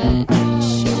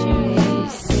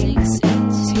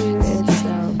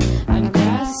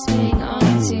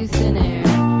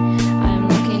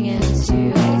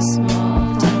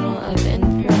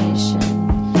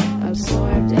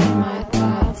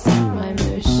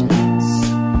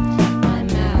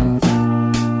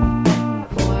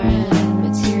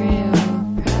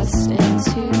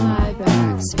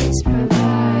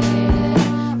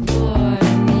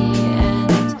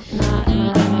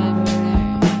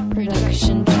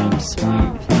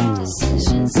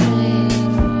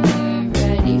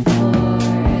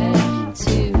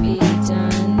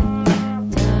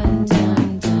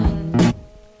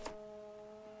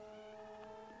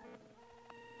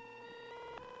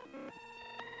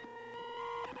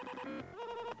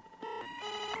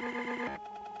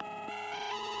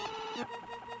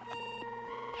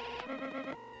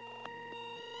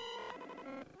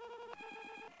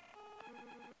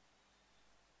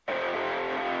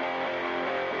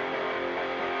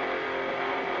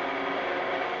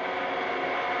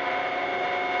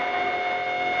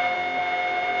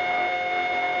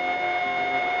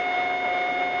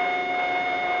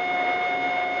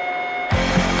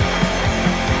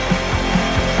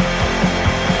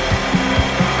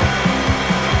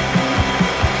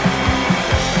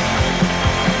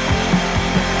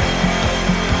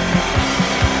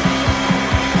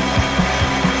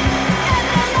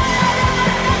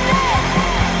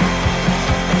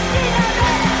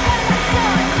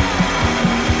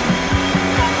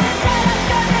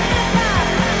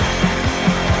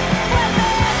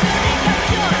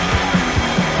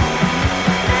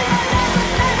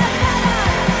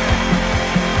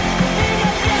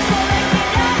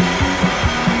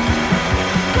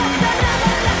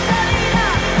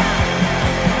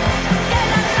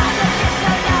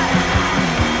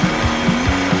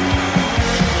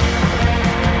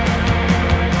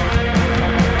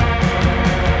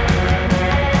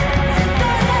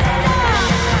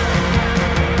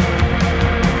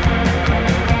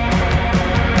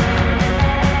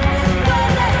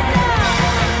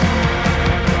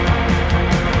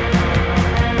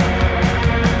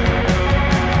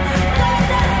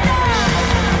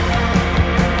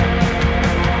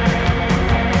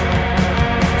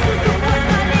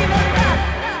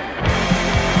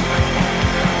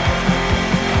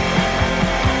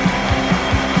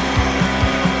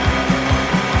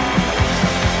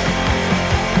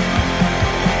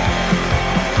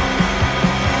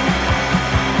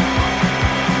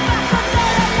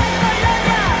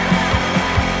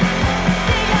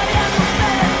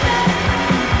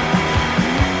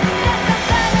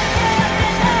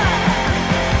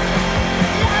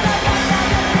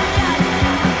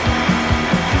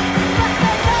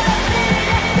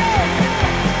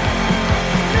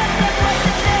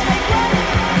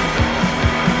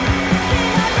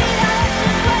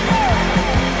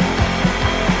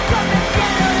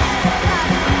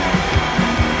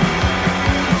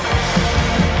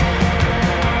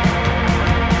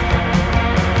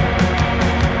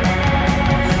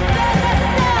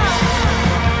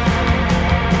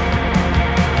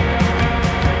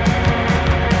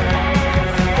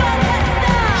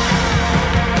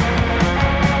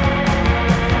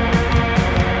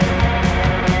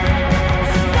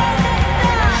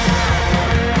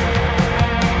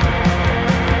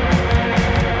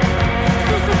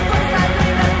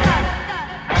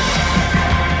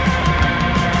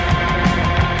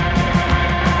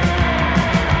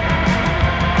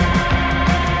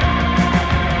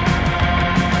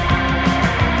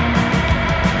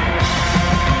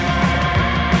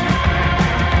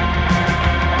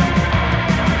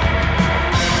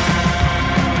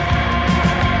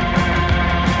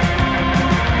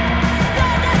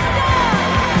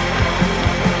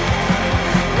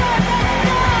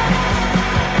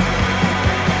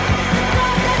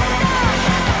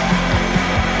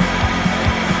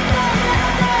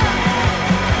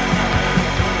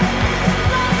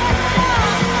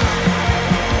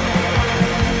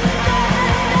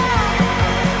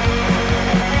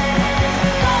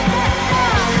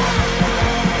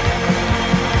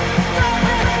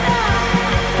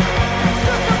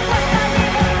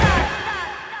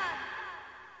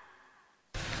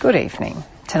Good evening.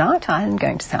 Tonight I'm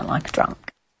going to sound like a drunk.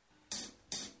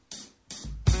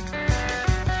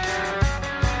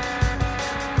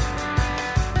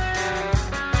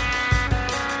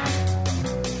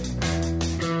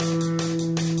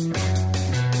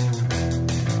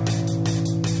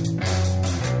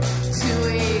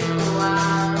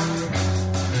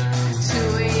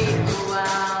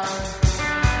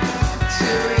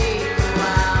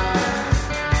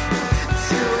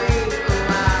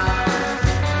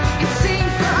 It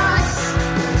seemed for us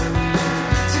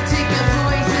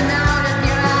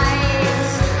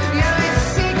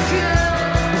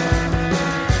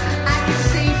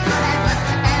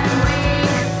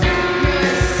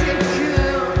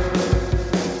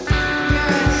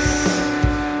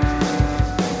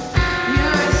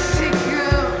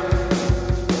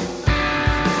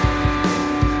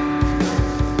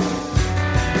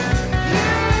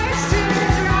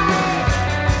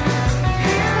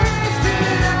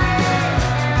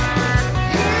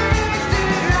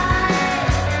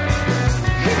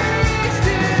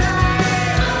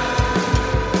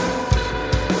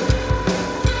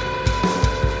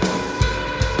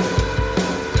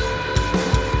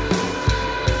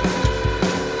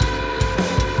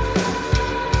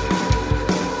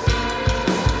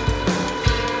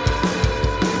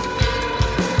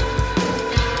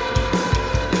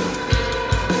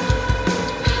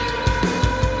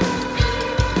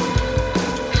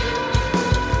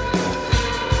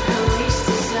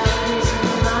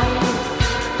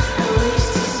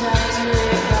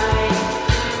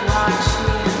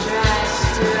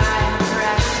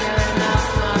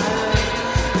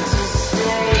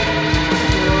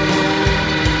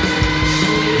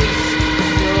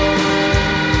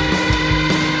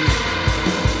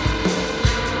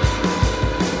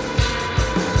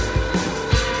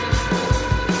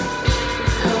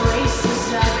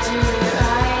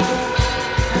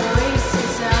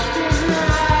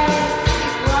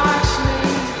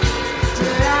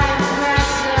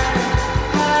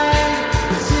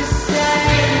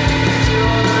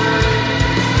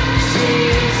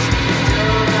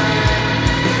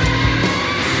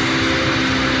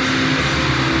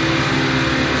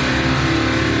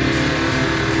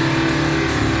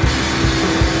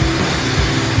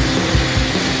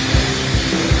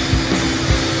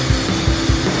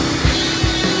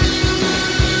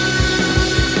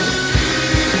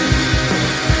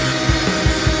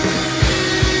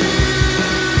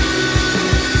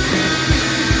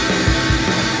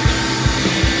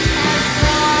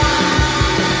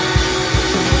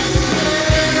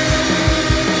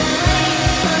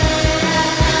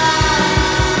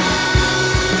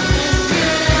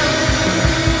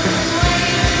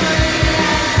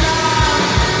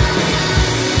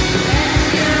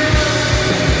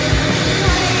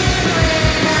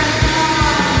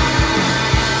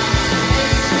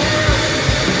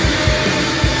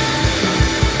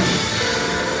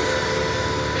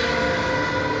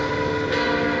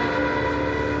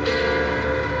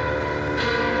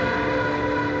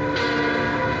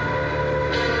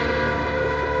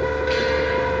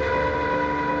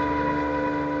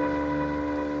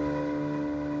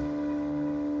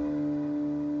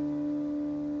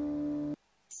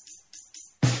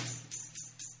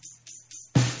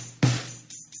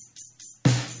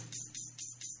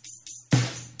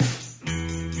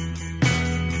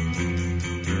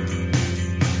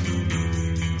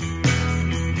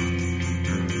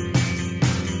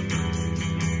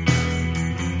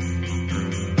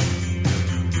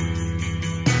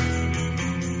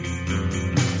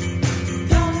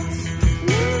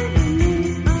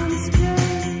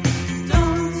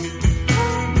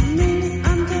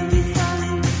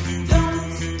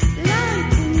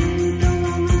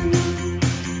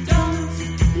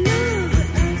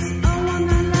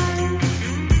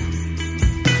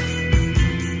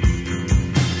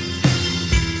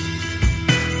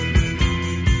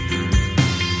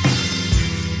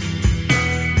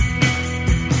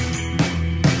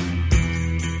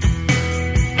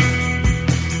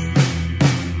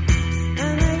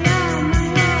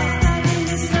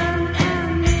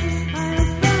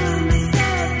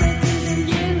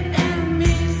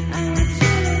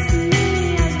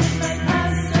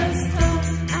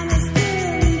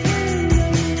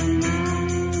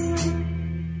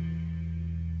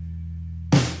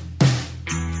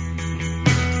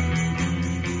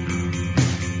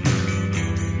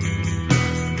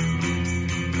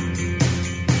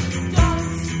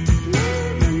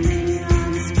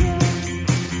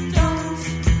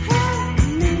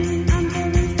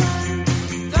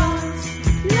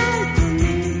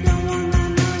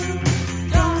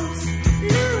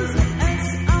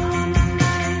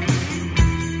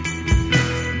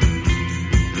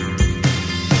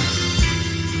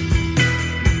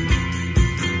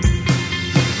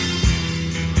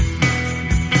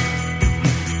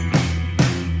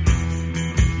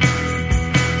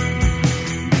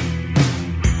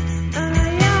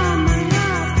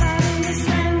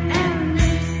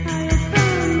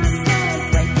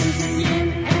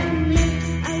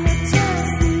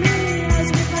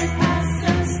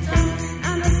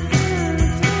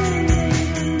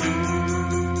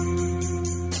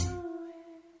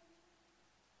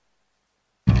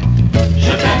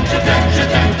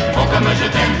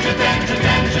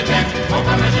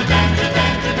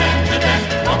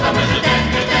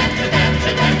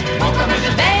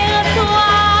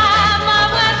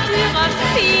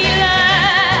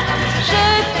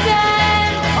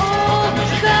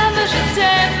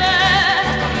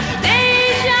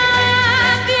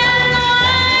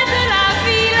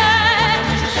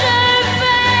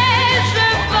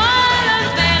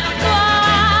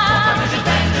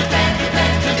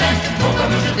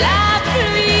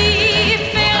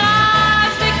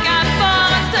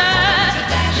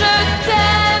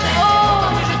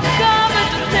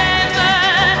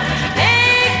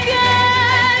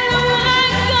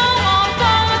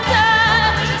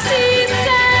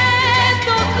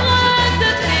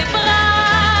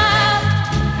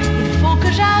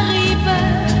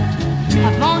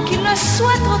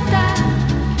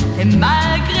Et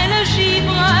malgré le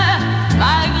givre,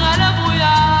 malgré le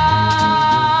brouillard,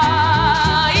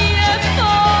 il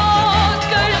faut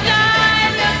que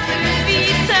j'aille plus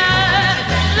vite.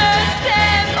 Je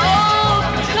t'aime, oh,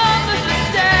 comme je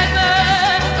t'aime.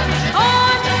 Oh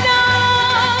non,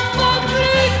 faut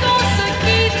plus qu'on se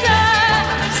quitte.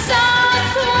 Sans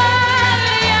toi,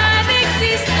 rien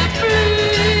n'existe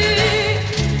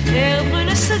plus. Perdre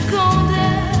une seconde,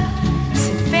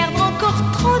 c'est perdre encore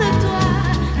trop de toi.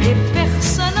 Et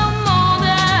personne au monde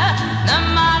ne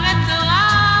m'arrêtera.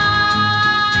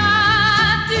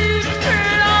 Du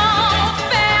plomb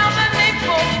ferme mes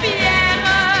paupières.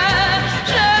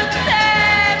 Je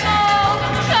t'aime, oh,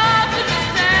 comme je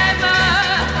t'aime.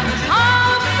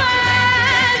 Enfin,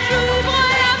 j'ouvre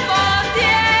la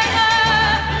portière.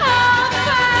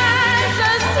 Enfin, je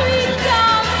suis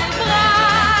dans tes bras.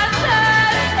 Je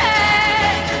t'aime,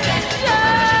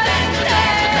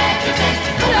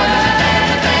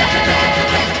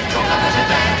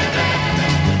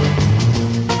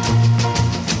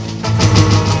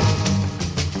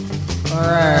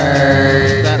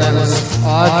 Alright, that was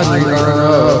Audrey,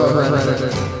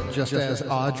 credited just as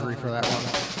Audrey for that one.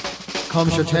 Comme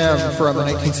Je T'aime from the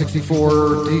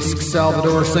 1964 Disque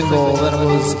Salvador single. Then it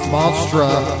was Monstre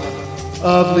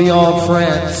of Lyon,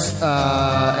 France,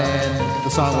 and the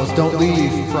song was Don't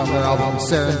Leave from their album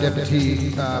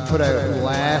Serendipity, put out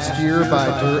last year by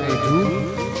Der Edu.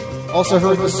 Also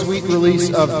heard the sweet release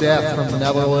of Death from the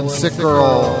Netherlands, Sick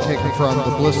Girl, taken from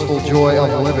The Blissful Joy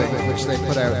of Living, which they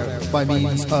put out by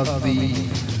means of the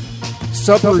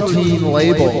Subroutine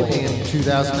label in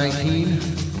 2019.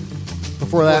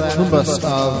 Before that, Tumbas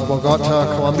of Bogota,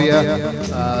 Colombia,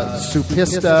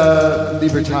 Supista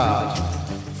Libertad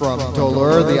from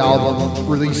Dolor, the album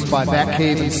released by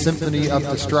Batcave and Symphony of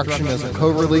Destruction as a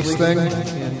co-release thing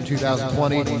in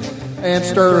 2020. And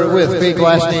started with fake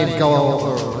last name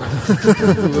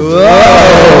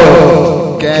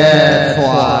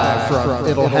Gadfly from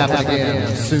It'll Happen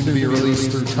Again, soon to be released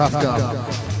through Tough Gum.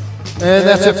 And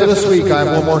that's it for this week. I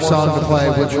have one more song to play,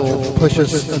 which will push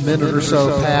us a minute or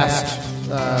so past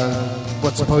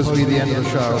what's supposed to be the end of the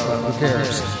show, but who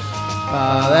cares?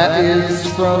 That is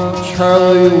from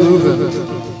Charlie Louvin.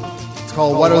 It's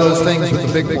called What Are Those Things with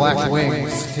the Big Black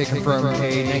Wings, taken from a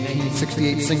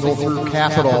 1968 single through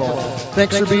Capitol.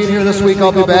 Thanks for being here this week.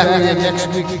 I'll be back again next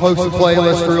week. Post the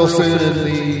playlist real soon in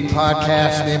the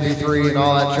podcast, the MP3, and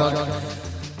all that junk.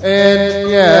 And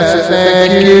yeah, so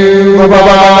thank you.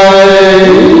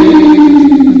 Bye-bye.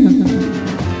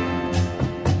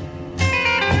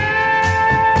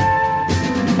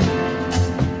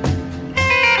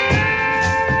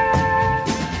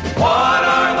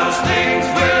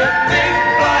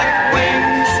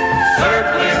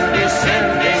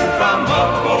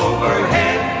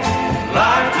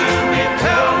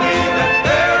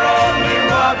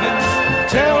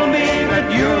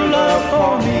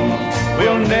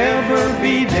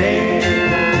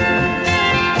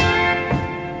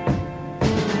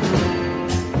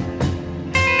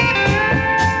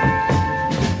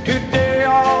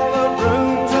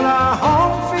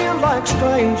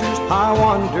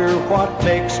 What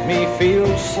makes me feel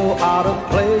so out of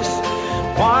place?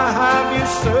 Why have you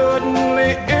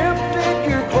suddenly emptied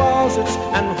your closets?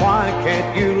 And why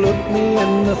can't you look me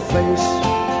in the face?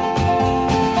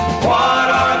 What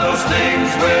are those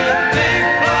things with big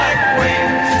black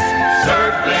wings,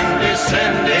 circling,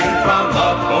 descending from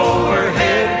up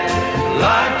overhead?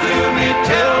 Lie to me,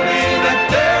 tell me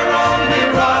that they're only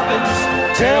robins.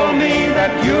 Tell me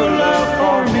that your love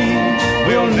for me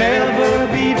will never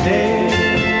be dead.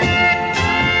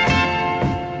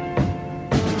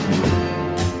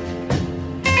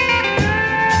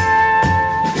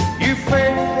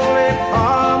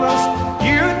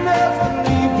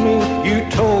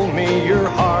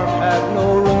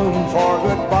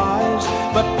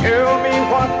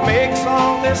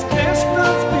 This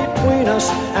distance between us,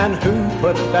 and who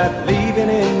put that leaving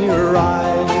in your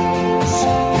eyes?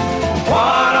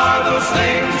 What are those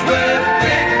things with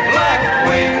big black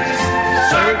wings,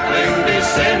 circling,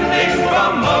 descending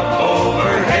from up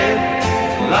overhead?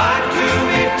 Lie to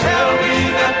me, tell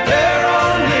me that they're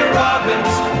only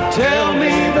robins. Tell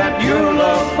me that your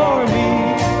love for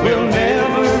me will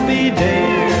never be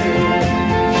dead.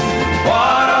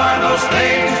 What are those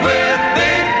things with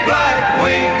big black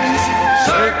wings,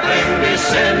 circling,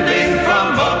 descending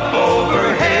from up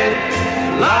overhead?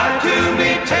 Lie to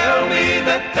me, tell me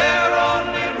that they're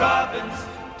only robins.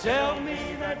 Tell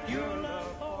me that your love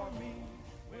for me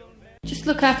will never... Just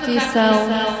look after yourself,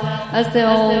 as they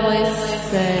always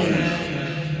say,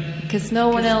 because no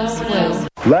one else will.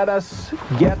 Let us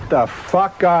get the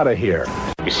fuck out of here.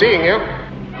 Be seeing you.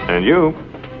 And you.